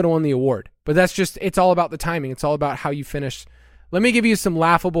think he would have won the award. But that's just, it's all about the timing. It's all about how you finish. Let me give you some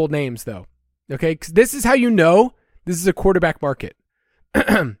laughable names, though. Okay, because this is how you know this is a quarterback market.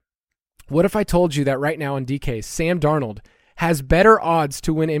 What if I told you that right now in DK, Sam Darnold has better odds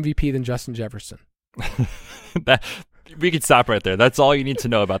to win MVP than Justin Jefferson? We could stop right there. That's all you need to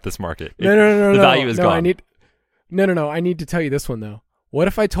know about this market. No. The value is gone. I need to tell you this one, though. What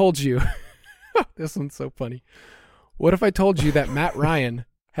if I told you, this one's so funny. What if I told you that Matt Ryan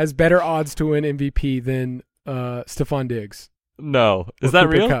has better odds to win MVP than Stephon Diggs? No. Is that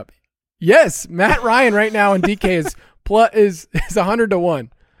real? Cup? Yes. Matt Ryan right now in DK is 100-1.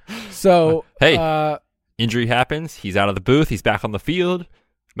 So, hey, injury happens. He's out of the booth. He's back on the field.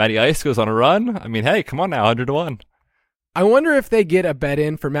 Matty Ice goes on a run. I mean, hey, come on now, 100-1. I wonder if they get a bet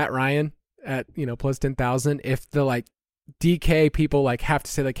in for Matt Ryan at, plus 10,000 if the DK people have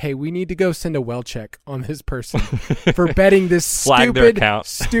to say hey, we need to go send a well check on this person for betting this Flag their account.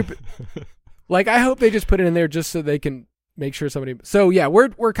 stupid. I hope they just put it in there just so they can make sure somebody. So yeah,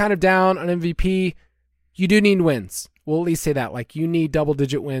 we're kind of down on MVP. You do need wins. We'll at least say that. You need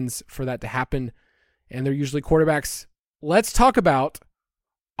double-digit wins for that to happen, and they're usually quarterbacks. Let's talk about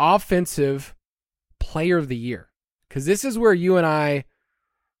offensive player of the year, because this is where you and I,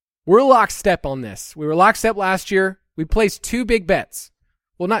 we're lockstep on this. We were lockstep last year. We placed 2 big bets.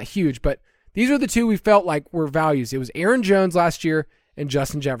 Well, not huge, but these are the 2 we felt like were values. It was Aaron Jones last year and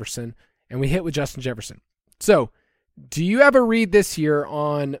Justin Jefferson, and we hit with Justin Jefferson. So, do you have a read this year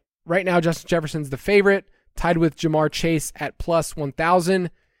on, right now Justin Jefferson's the favorite, tied with Jamar Chase at plus 1,000.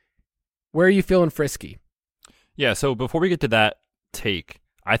 Where are you feeling frisky? Yeah, so before we get to that take,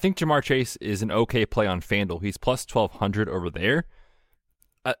 I think Jamar Chase is an okay play on FanDuel. He's plus 1,200 over there.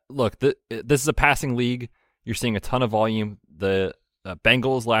 Look, this is a passing league. You're seeing a ton of volume. The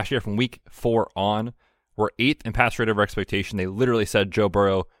Bengals last year from week 4 on were 8th in pass rate over expectation. They literally said, Joe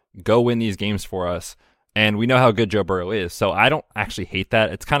Burrow, go win these games for us. And we know how good Joe Burrow is. So I don't actually hate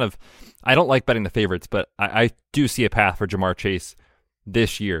that. It's kind of, I don't like betting the favorites, but I do see a path for Jamar Chase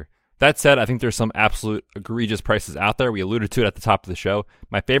this year. That said, I think there's some absolute egregious prices out there. We alluded to it at the top of the show.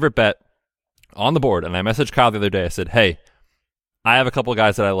 My favorite bet on the board, and I messaged Kyle the other day, I said, hey, I have a couple of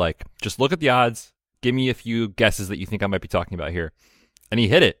guys that I like. Just look at the odds. Give me a few guesses that you think I might be talking about here. And he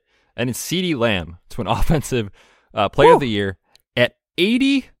hit it. And it's CeeDee Lamb to an offensive player of the year at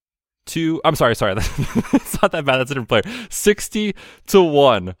 80 to, I'm sorry, it's not that bad. That's a different player.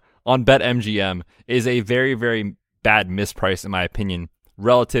 60-1 on BetMGM is a very, very bad misprice, in my opinion,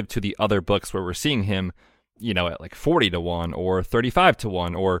 relative to the other books where we're seeing him, at 40-1 or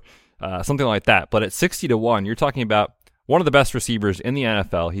 35-1 or something like that. But at 60-1, you're talking about one of the best receivers in the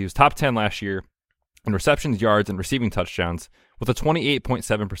NFL. He was top 10 last year in receptions, yards, and receiving touchdowns with a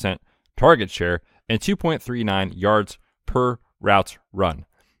 28.7% target share and 2.39 yards per route run.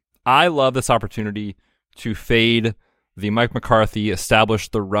 I love this opportunity to fade the Mike McCarthy, establish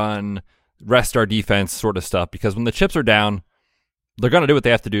the run, rest our defense sort of stuff, because when the chips are down, they're going to do what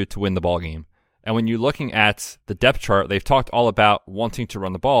they have to do to win the ball game. And when you're looking at the depth chart, they've talked all about wanting to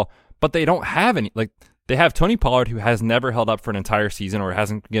run the ball, but they don't have any. They have Tony Pollard, who has never held up for an entire season or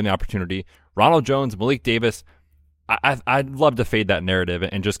hasn't given the opportunity. Ronald Jones, Malik Davis. I'd love to fade that narrative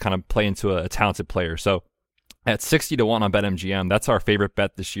and just kind of play into a talented player. So at 60-1 on BetMGM, that's our favorite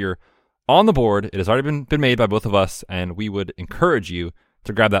bet this year on the board. It has already been made by both of us, and we would encourage you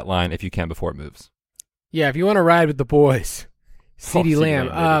to grab that line if you can before it moves. Yeah, if you want to ride with the boys, CeeDee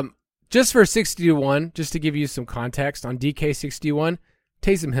Lamb. Just for 60-1, just to give you some context on DK 61,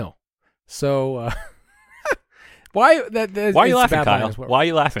 Taysom Hill. So why are you laughing, Kyle? Why are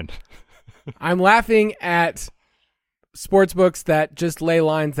you laughing? I'm laughing at sports books that just lay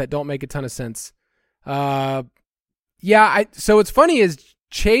lines that don't make a ton of sense. So what's funny is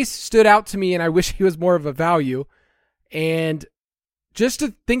Chase stood out to me, and I wish he was more of a value. And just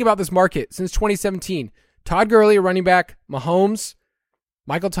to think about this market, since 2017, Todd Gurley, a running back, Mahomes,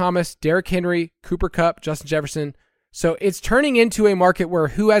 Michael Thomas, Derrick Henry, Cooper Kupp, Justin Jefferson. So it's turning into a market where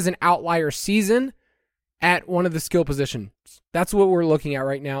who has an outlier season at one of the skill positions. That's what we're looking at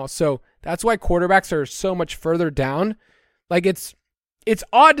right now. So that's why quarterbacks are so much further down. It's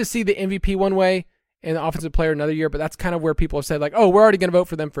odd to see the MVP one way and offensive player another year, but that's kind of where people have said like, oh, we're already going to vote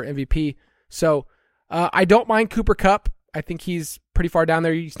for them for MVP. So I don't mind Cooper Kupp. I think he's pretty far down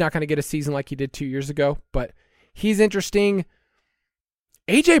there. He's not going to get a season like he did 2 years ago, but he's interesting.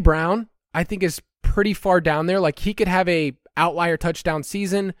 A.J. Brown, I think, is pretty far down there. Like, he could have a outlier touchdown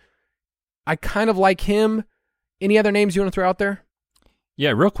season. I kind of like him. Any other names you want to throw out there?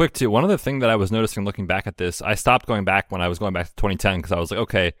 Yeah, real quick, too. One other thing that I was noticing looking back at this, I stopped going back when I was going back to 2010 because I was like,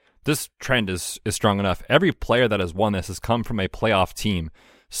 okay, this trend is strong enough. Every player that has won this has come from a playoff team.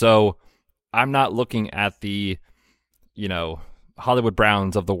 So I'm not looking at the, Hollywood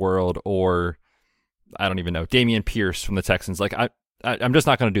Browns of the world, or I don't even know, Damian Pierce from the Texans. Like, I'm just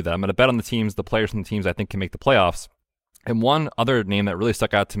not going to do that. I'm going to bet on the teams, the players from the teams I think can make the playoffs. And one other name that really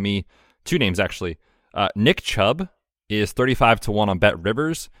stuck out to me, two names actually. Nick Chubb is 35-1 on Bet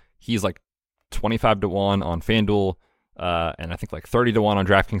Rivers. He's like 25-1 on FanDuel, and I think like 30-1 on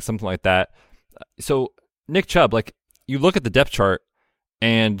DraftKings, something like that. So Nick Chubb, like, you look at the depth chart,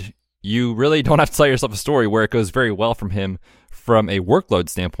 and you really don't have to tell yourself a story where it goes very well from him from a workload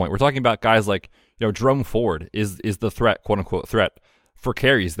standpoint. We're talking about guys like, Jerome Ford is the threat, quote unquote threat, for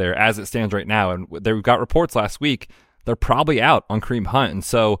carries there as it stands right now. And we got reports last week, they're probably out on Kareem Hunt. And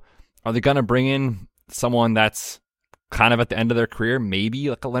so are they going to bring in someone that's kind of at the end of their career, maybe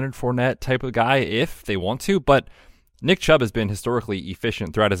like a Leonard Fournette type of guy if they want to? But Nick Chubb has been historically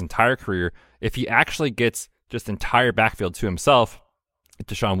efficient throughout his entire career. If he actually gets just entire backfield to himself, if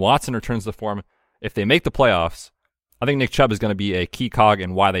Deshaun Watson returns to form, if they make the playoffs, I think Nick Chubb is going to be a key cog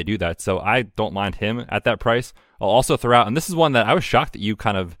in why they do that. So I don't mind him at that price. I'll also throw out, and this is one that I was shocked that you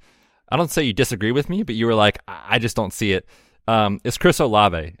kind of, I don't say you disagree with me, but you were like, I just don't see it. It's Chris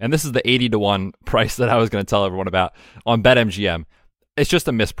Olave. And this is the 80-1 price that I was going to tell everyone about on BetMGM. It's just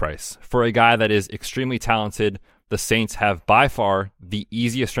a misprice for a guy that is extremely talented. The Saints have by far the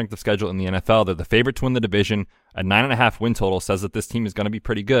easiest strength of schedule in the NFL. They're the favorite to win the division. A 9.5 win total says that this team is going to be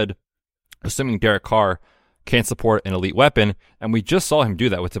pretty good, assuming Derek Carr can't support an elite weapon. And we just saw him do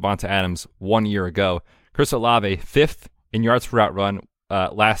that with Devonta Adams 1 year ago. Chris Olave, 5th in yards per route run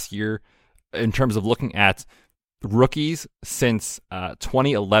last year in terms of looking at rookies since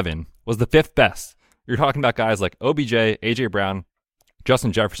 2011, was the 5th best. You're talking about guys like OBJ, A.J. Brown,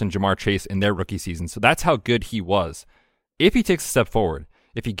 Justin Jefferson, Jamar Chase in their rookie season. So that's how good he was. If he takes a step forward,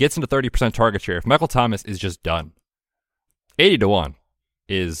 if he gets into 30% target share, if Michael Thomas is just done, 80-1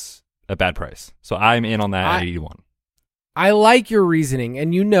 is a bad price. So I'm in on that at 80-1. I like your reasoning,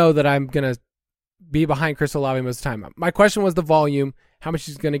 and you know that I'm going to be behind Chris Olave most of the time. My question was the volume, how much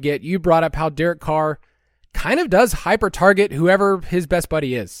he's going to get. You brought up how Derek Carr kind of does hyper-target whoever his best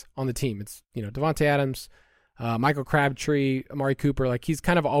buddy is on the team. It's, Devonta Adams, Michael Crabtree, Amari Cooper. Like, he's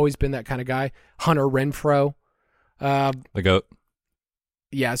kind of always been that kind of guy. Hunter Renfrow. The GOAT.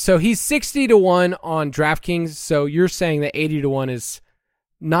 Yeah, so he's 60-1 on DraftKings. So you're saying that 80-1 is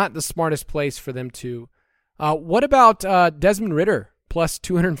not the smartest place for them to. What about Desmond Ridder plus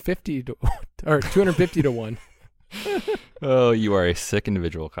 250-1? Oh, you are a sick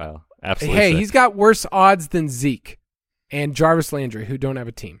individual, Kyle. Absolutely. Hey, sick. he's got worse odds than Zeke and Jarvis Landry, who don't have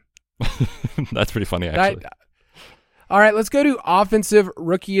a team. That's pretty funny, actually. All right, let's go to Offensive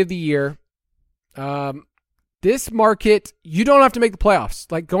Rookie of the Year. This market, you don't have to make the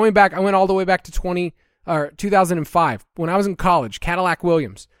playoffs. Like, going back, I went all the way back to 2005 when I was in college, Cadillac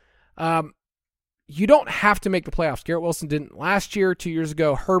Williams. You don't have to make the playoffs. Garrett Wilson didn't last year, 2 years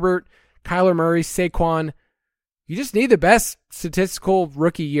ago. Herbert, Kyler Murray, Saquon. You just need the best statistical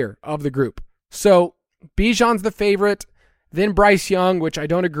rookie year of the group. So Bijan's the favorite, then Bryce Young, which I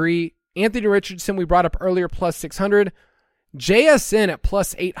don't agree. Anthony Richardson, we brought up earlier, plus 600. JSN at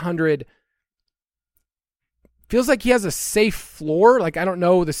plus 800. Feels like he has a safe floor. Like, I don't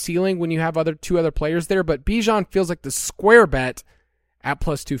know the ceiling when you have two other players there, but Bijan feels like the square bet at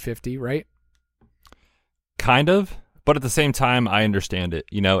plus 250, right? Kind of, but at the same time, I understand it,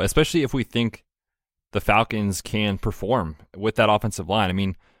 especially if we think the Falcons can perform with that offensive line. I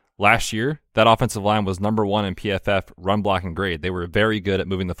mean, last year, that offensive line was number 1 in PFF run blocking grade. They were very good at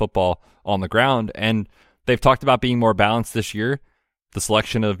moving the football on the ground, and they've talked about being more balanced this year. The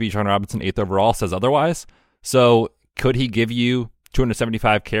selection of Bijan Robinson, 8th overall, says otherwise. So could he give you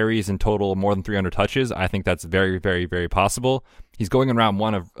 275 carries in total, more than 300 touches? I think that's very, very, very possible. He's going in round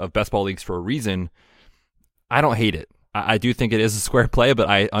 1 of best ball leagues for a reason. I don't hate it. I do think it is a square play, but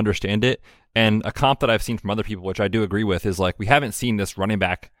I understand it. And a comp that I've seen from other people, which I do agree with, is like, we haven't seen this running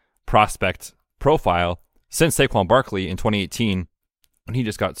back prospect profile since Saquon Barkley in 2018, when he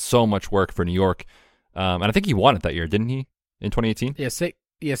just got so much work for New York. And I think he won it that year, didn't he, in 2018?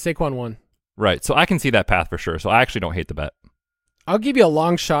 Yeah, Saquon won. Right, so I can see that path for sure. So I actually don't hate the bet. I'll give you a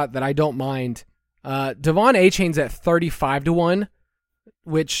long shot that I don't mind. Devon Achane's at 35-1,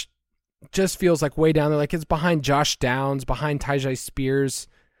 which just feels like way down there. Like it's behind Josh Downs, behind Tyjae Spears.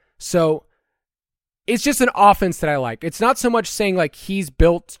 So it's just an offense that I like. It's not so much saying like he's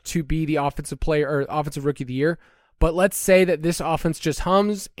built to be the offensive player or offensive rookie of the year, but let's say that this offense just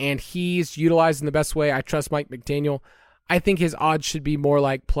hums and he's utilized in the best way. I trust Mike McDaniel. I think his odds should be more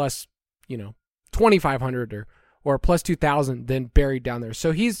like plus, 2,500 or plus 2,000 than buried down there.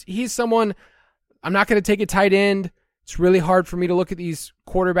 So he's someone. I'm not going to take a tight end. It's really hard for me to look at these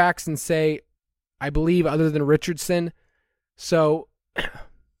quarterbacks and say, I believe other than Richardson. So,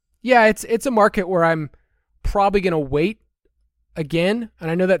 yeah, it's a market where I'm probably going to wait again. And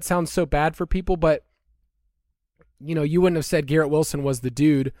I know that sounds so bad for people, but, you wouldn't have said Garrett Wilson was the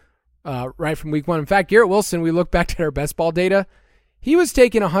dude right from week one. In fact, Garrett Wilson, we look back at our best ball data, he was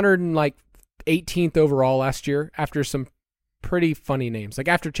taken 118th overall last year after some pretty funny names, like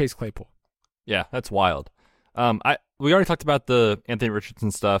after Chase Claypool. Yeah, that's wild. We already talked about the Anthony Richardson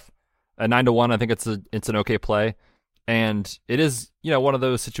stuff. At 9-1, I think it's an okay play, and it is one of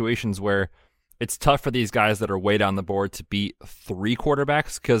those situations where it's tough for these guys that are way down the board to beat three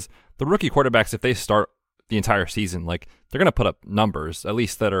quarterbacks, because the rookie quarterbacks, if they start the entire season, like they're going to put up numbers at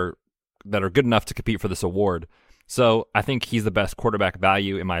least that are good enough to compete for this award. So I think he's the best quarterback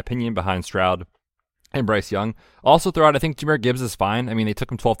value in my opinion behind Stroud and Bryce Young. Also throughout, I think Jahmyr Gibbs is fine. I mean, they took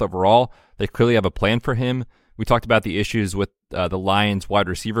him 12th overall. They clearly have a plan for him. We talked about the issues with the Lions wide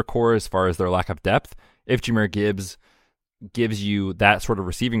receiver core as far as their lack of depth. If Jahmyr Gibbs gives you that sort of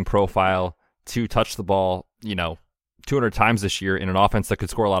receiving profile to touch the ball, 200 times this year in an offense that could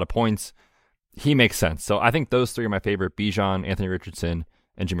score a lot of points, he makes sense. So I think those three are my favorite: Bijan, Anthony Richardson,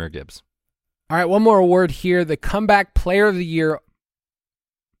 and Jahmyr Gibbs. All right, one more award here. The comeback player of the year.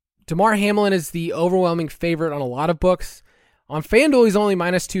 Damar Hamlin is the overwhelming favorite on a lot of books. On FanDuel, he's only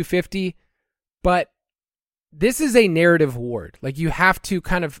minus 250, but this is a narrative award. Like, you have to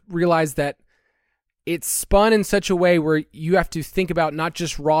kind of realize that it's spun in such a way where you have to think about not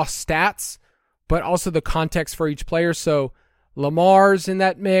just raw stats, but also the context for each player. So Lamar's in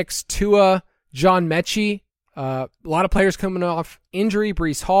that mix, Tua, John Mechie, a lot of players coming off injury,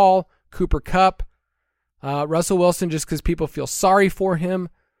 Breece Hall, Cooper Kupp, Russell Wilson, just because people feel sorry for him.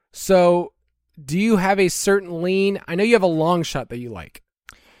 So do you have a certain lean? I know you have a long shot that you like.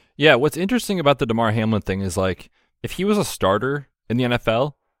 Yeah, what's interesting about the Damar Hamlin thing is, like, if he was a starter in the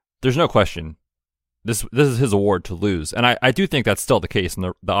NFL, there's no question this is his award to lose. And I do think that's still the case,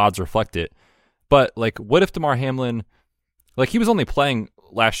 and the odds reflect it. But, like, what if Damar Hamlin, like, he was only playing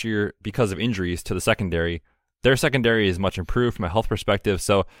last year because of injuries to the secondary. Their secondary is much improved from a health perspective.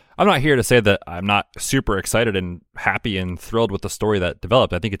 So I'm not here to say that I'm not super excited and happy and thrilled with the story that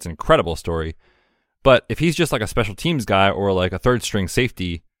developed. I think it's an incredible story. But if he's just like a special teams guy or like a third string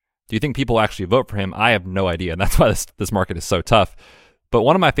safety, do you think people actually vote for him? I have no idea. And that's why this market is so tough. But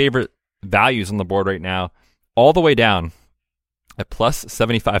one of my favorite values on the board right now, all the way down at plus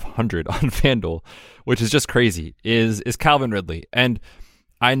 7,500 on FanDuel, which is just crazy, is Calvin Ridley. And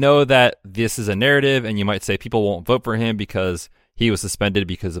I know that this is a narrative, and you might say people won't vote for him because he was suspended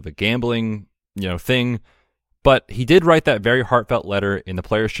because of a gambling, thing. But he did write that very heartfelt letter in the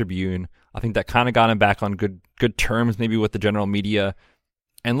Players Tribune. I think that kind of got him back on good terms, maybe with the general media.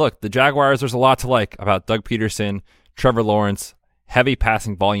 And look, the Jaguars, there's a lot to like about Doug Peterson, Trevor Lawrence, heavy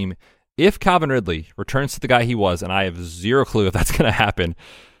passing volume. If Calvin Ridley returns to the guy he was, and I have zero clue if that's going to happen,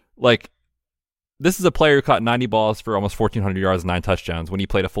 like, this is a player who caught 90 balls for almost 1,400 yards and 9 touchdowns when he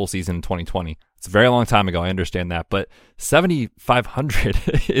played a full season in 2020. It's a very long time ago, I understand that, but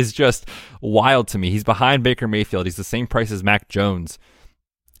 7,500 is just wild to me. He's behind Baker Mayfield. He's the same price as Mac Jones.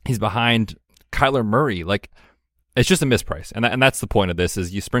 He's behind Kyler Murray. Like, it's just a misprice, and that's the point of this,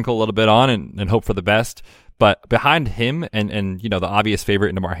 is you sprinkle a little bit on and hope for the best, but behind him and the obvious favorite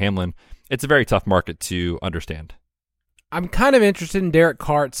in Damar Hamlin, it's a very tough market to understand. I'm kind of interested in Derek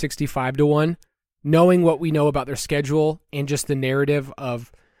Carr at 65-1. Knowing what we know about their schedule and just the narrative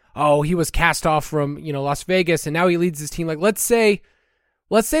of, oh, he was cast off from, Las Vegas and now he leads his team. Like, let's say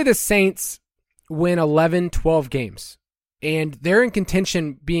the Saints win 11, 12 games and they're in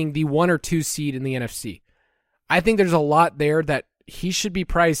contention being the 1 or 2 seed in the NFC. I think there's a lot there that he should be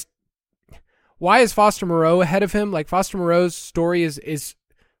priced. Why is Foster Moreau ahead of him? Like, Foster Moreau's story is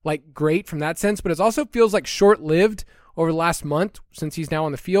like great from that sense, but it also feels like short-lived over the last month since he's now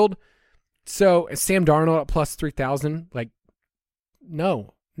on the field. So Sam Darnold at plus 3,000, like,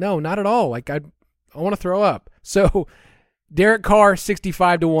 no, not at all. Like, I want to throw up. So Derek Carr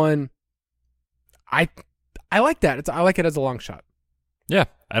 65-1. I like that. I like it as a long shot. Yeah,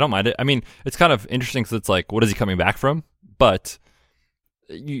 I don't mind it. I mean, it's kind of interesting because it's like, what is he coming back from? But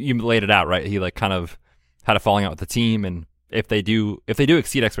you laid it out, right? He like kind of had a falling out with the team, and if they do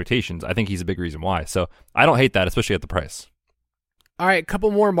exceed expectations, I think he's a big reason why. So I don't hate that, especially at the price. All right, a couple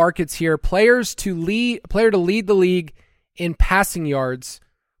more markets here. Player to lead the league in passing yards.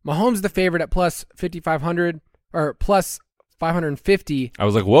 Mahomes the favorite at plus 5,500 or plus 550. I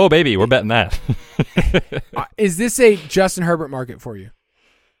was like, whoa, baby, we're betting that. Is this a Justin Herbert market for you?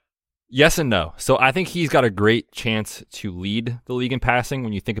 Yes and no. So I think he's got a great chance to lead the league in passing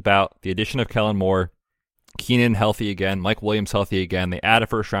when you think about the addition of Kellen Moore, Keenan healthy again, Mike Williams healthy again. They add a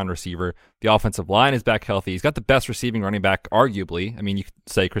first-round receiver. The offensive line is back healthy. He's got the best receiving running back, arguably. I mean, you could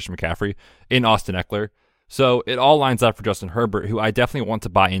say Christian McCaffrey in Austin Eckler. So it all lines up for Justin Herbert, who I definitely want to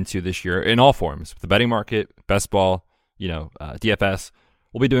buy into this year in all forms. The betting market, best ball, DFS.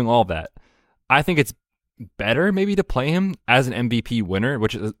 We'll be doing all of that. I think it's better maybe to play him as an MVP winner,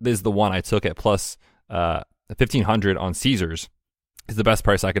 which is the one I took at plus 1,500 on Caesars. Is the best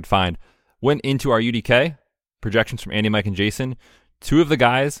price I could find. Went into our UDK, projections from Andy, Mike, and Jason. Two of the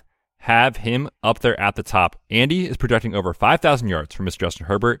guys have him up there at the top. Andy is projecting over 5,000 yards for Mr. Justin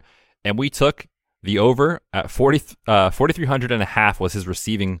Herbert, and we took the over at 4,300 and a half was his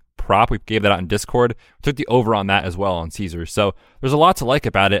receiving prop. We gave that out in Discord. We took the over on that as well on Caesars. So there's a lot to like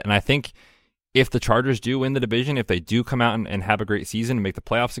about it, and I think if the Chargers do win the division, if they do come out and have a great season and make the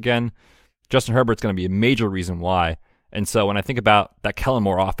playoffs again, Justin Herbert's going to be a major reason why. And so when I think about that Kellen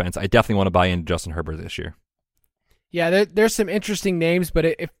Moore offense, I definitely want to buy into Justin Herbert this year. Yeah, there's some interesting names, but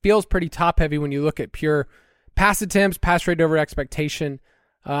it feels pretty top-heavy when you look at pure pass attempts, pass rate over expectation.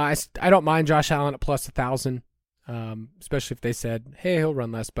 I don't mind Josh Allen at plus 1,000, especially if they said, hey, he'll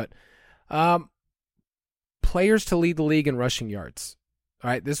run less. But players to lead the league in rushing yards. All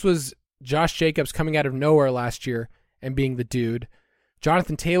right, this was Josh Jacobs coming out of nowhere last year and being the dude.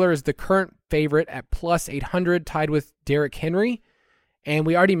 Jonathan Taylor is the current favorite at plus 800, tied with Derrick Henry. And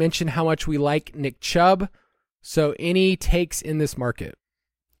we already mentioned how much we like Nick Chubb. So any takes in this market?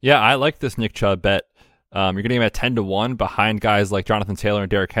 Yeah, I like this Nick Chubb bet. You're getting him at 10-1 behind guys like Jonathan Taylor and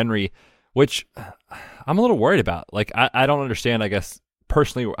Derrick Henry, which I'm a little worried about. Like, I don't understand, I guess,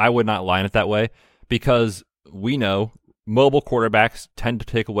 personally, I would not line it that way because we know mobile quarterbacks tend to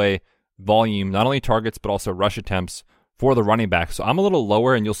take away volume, not only targets, but also rush attempts for the running back. So I'm a little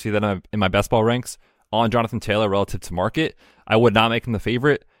lower, and you'll see that in my best ball ranks on Jonathan Taylor relative to market. I would not make him the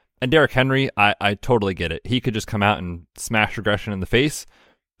favorite. And Derrick Henry, I totally get it. He could just come out and smash regression in the face,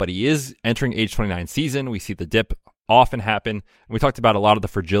 but he is entering age 29 season. We see the dip often happen. And we talked about a lot of the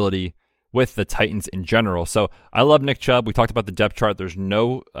fragility with the Titans in general. So I love Nick Chubb. We talked about the depth chart. There's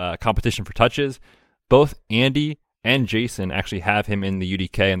no competition for touches. Both Andy and Jason actually have him in the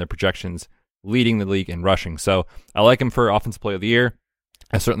UDK and their projections leading the league in rushing. So I like him for Offensive Player of the Year.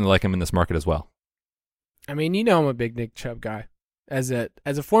 I certainly like him in this market as well. I mean, I'm a big Nick Chubb guy. As a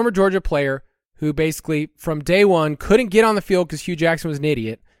former Georgia player who basically from day one couldn't get on the field because Hugh Jackson was an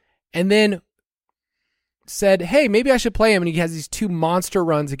idiot, and then said, hey, maybe I should play him, and he has these two monster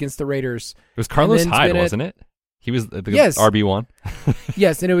runs against the Raiders. It was Carlos Hyde, wasn't it? He was the RB1.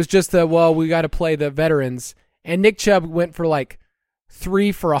 Yes, and it was just we got to play the veterans. And Nick Chubb went for like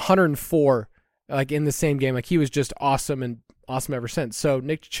 3 for 104 like in the same game. Like he was just awesome and awesome ever since. So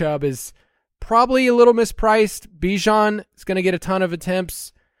Nick Chubb is probably a little mispriced. Bijan is going to get a ton of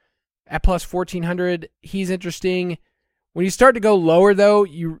attempts at plus 1,400. He's interesting. When you start to go lower, though,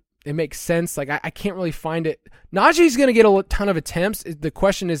 it makes sense. Like I can't really find it. Najee's going to get a ton of attempts. The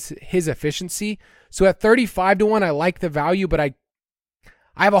question is his efficiency. So at 35-1, I like the value, but I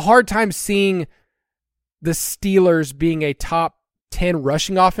have a hard time seeing the Steelers being a top 10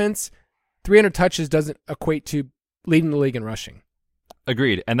 rushing offense. 300 touches doesn't equate to leading the league in rushing.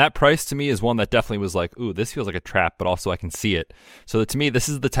 Agreed. And that price to me is one that definitely was like, ooh, this feels like a trap, but also I can see it. So to me, this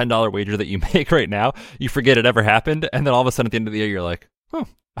is the $10 wager that you make right now. You forget it ever happened. And then all of a sudden at the end of the year, you're like, oh,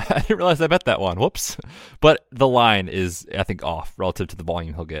 I didn't realize I bet that one. Whoops. But the line is, I think, off relative to the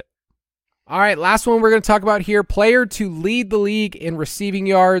volume he'll get. All right. Last one we're going to talk about here. Player to lead the league in receiving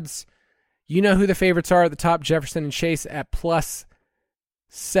yards. You know who the favorites are at the top, Jefferson and Chase at plus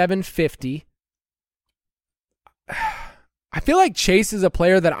 750. I feel like Chase is a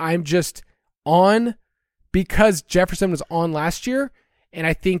player that I'm just on because Jefferson was on last year, and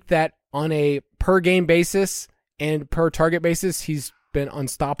I think that on a per game basis and per target basis, he's been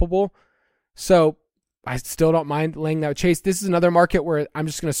unstoppable. So I still don't mind laying that with Chase. This is another market where I'm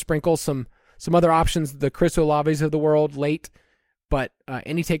just going to sprinkle some other options, the Chris Olaves of the world late. But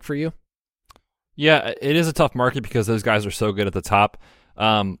any take for you? Yeah, it is a tough market because those guys are so good at the top.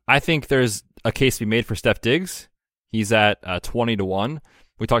 I think there's a case to be made for Steph Diggs. He's at 20-1.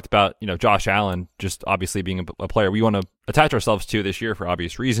 We talked about, Josh Allen just obviously being a player we want to attach ourselves to this year for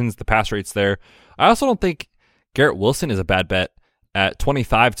obvious reasons. The pass rate's there. I also don't think Garrett Wilson is a bad bet at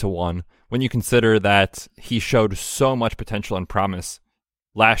 25-1 when you consider that he showed so much potential and promise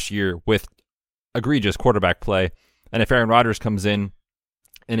last year with egregious quarterback play. And if Aaron Rodgers comes in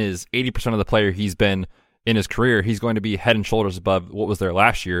and is 80% of the player he's been in his career, he's going to be head and shoulders above what was there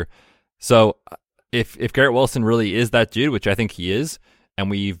last year. So if Garrett Wilson really is that dude, which I think he is, and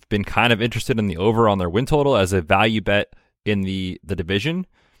we've been kind of interested in the over on their win total as a value bet in the division,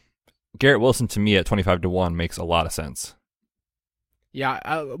 Garrett Wilson to me at 25-1 makes a lot of sense.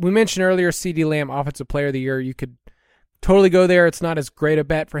 Yeah, we mentioned earlier CeeDee Lamb, Offensive Player of the Year. You could totally go there. It's not as great a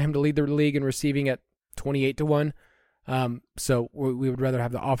bet for him to lead the league in receiving at 28-1. So we would rather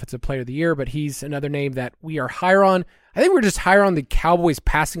have the Offensive Player of the Year, but he's another name that we are higher on. I think we're just higher on the Cowboys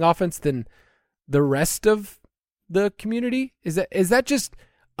passing offense than the rest of the community. Is that just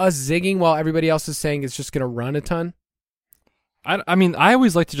us zigging while everybody else is saying it's just going to run a ton? I mean, I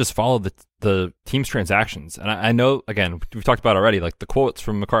always like to just follow the team's transactions. And I know, again, we've talked about already, like the quotes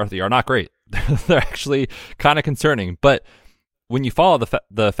from McCarthy are not great. They're actually kind of concerning. But when you follow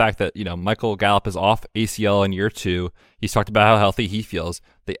the fact that, Michael Gallup is off ACL in year 2, he's talked about how healthy he feels.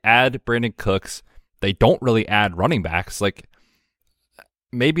 They add Brandon Cooks. They don't really add running backs. Like,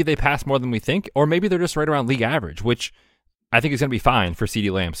 maybe they pass more than we think, or maybe they're just right around league average, which I think is going to be fine for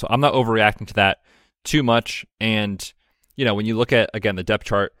CeeDee Lamb. So I'm not overreacting to that too much. And, when you look at, again, the depth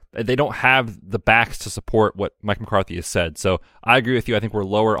chart, they don't have the backs to support what Mike McCarthy has said. So I agree with you. I think we're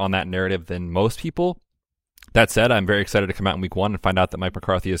lower on that narrative than most people. That said, I'm very excited to come out in week 1 and find out that Mike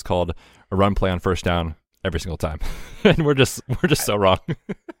McCarthy has called a run play on first down every single time. And we're just so wrong.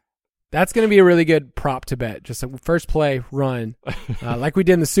 That's going to be a really good prop to bet. Just a first play, run, like we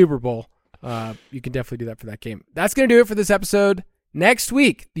did in the Super Bowl. You can definitely do that for that game. That's going to do it for this episode. Next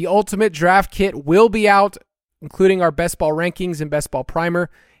week, the Ultimate Draft Kit will be out, including our best ball rankings and best ball primer.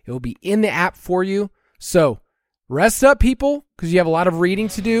 It will be in the app for you. So rest up, people, because you have a lot of reading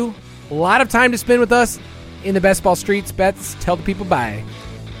to do, a lot of time to spend with us in the best ball streets. Bets, tell the people bye.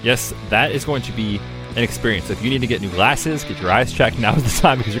 Yes, that is going to be an experience. If you need to get new glasses, get your eyes checked, now is the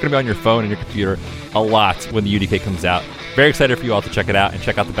time, because you're going to be on your phone and your computer a lot when the UDK comes out. Very excited for you all to check it out and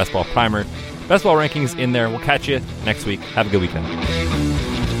check out the best ball primer. Best ball rankings in there. We'll catch you next week. Have a good weekend.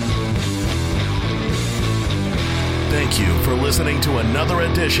 Thank you for listening to another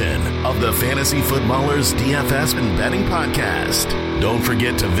edition of the Fantasy Footballers DFS and Betting Podcast. Don't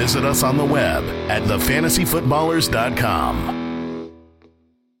forget to visit us on the web at thefantasyfootballers.com.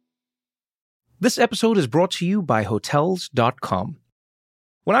 This episode is brought to you by Hotels.com.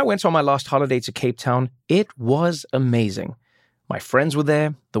 When I went on my last holiday to Cape Town, it was amazing. My friends were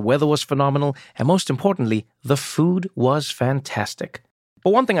there, the weather was phenomenal, and most importantly, the food was fantastic.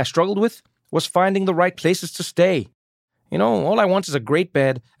 But one thing I struggled with was finding the right places to stay. All I want is a great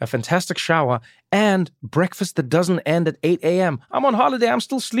bed, a fantastic shower, and breakfast that doesn't end at 8 a.m. I'm on holiday, I'm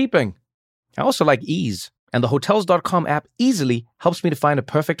still sleeping. I also like ease, and the Hotels.com app easily helps me to find a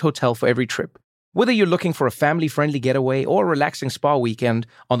perfect hotel for every trip. Whether you're looking for a family-friendly getaway or a relaxing spa weekend,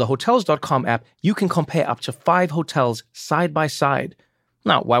 on the Hotels.com app, you can compare up to 5 hotels side by side.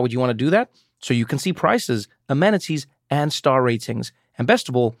 Now, why would you want to do that? So you can see prices, amenities, and star ratings. And best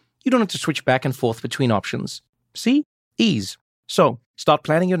of all, you don't have to switch back and forth between options. See? Ease. So, start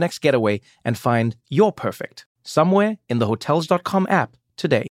planning your next getaway and find your perfect somewhere in the Hotels.com app today.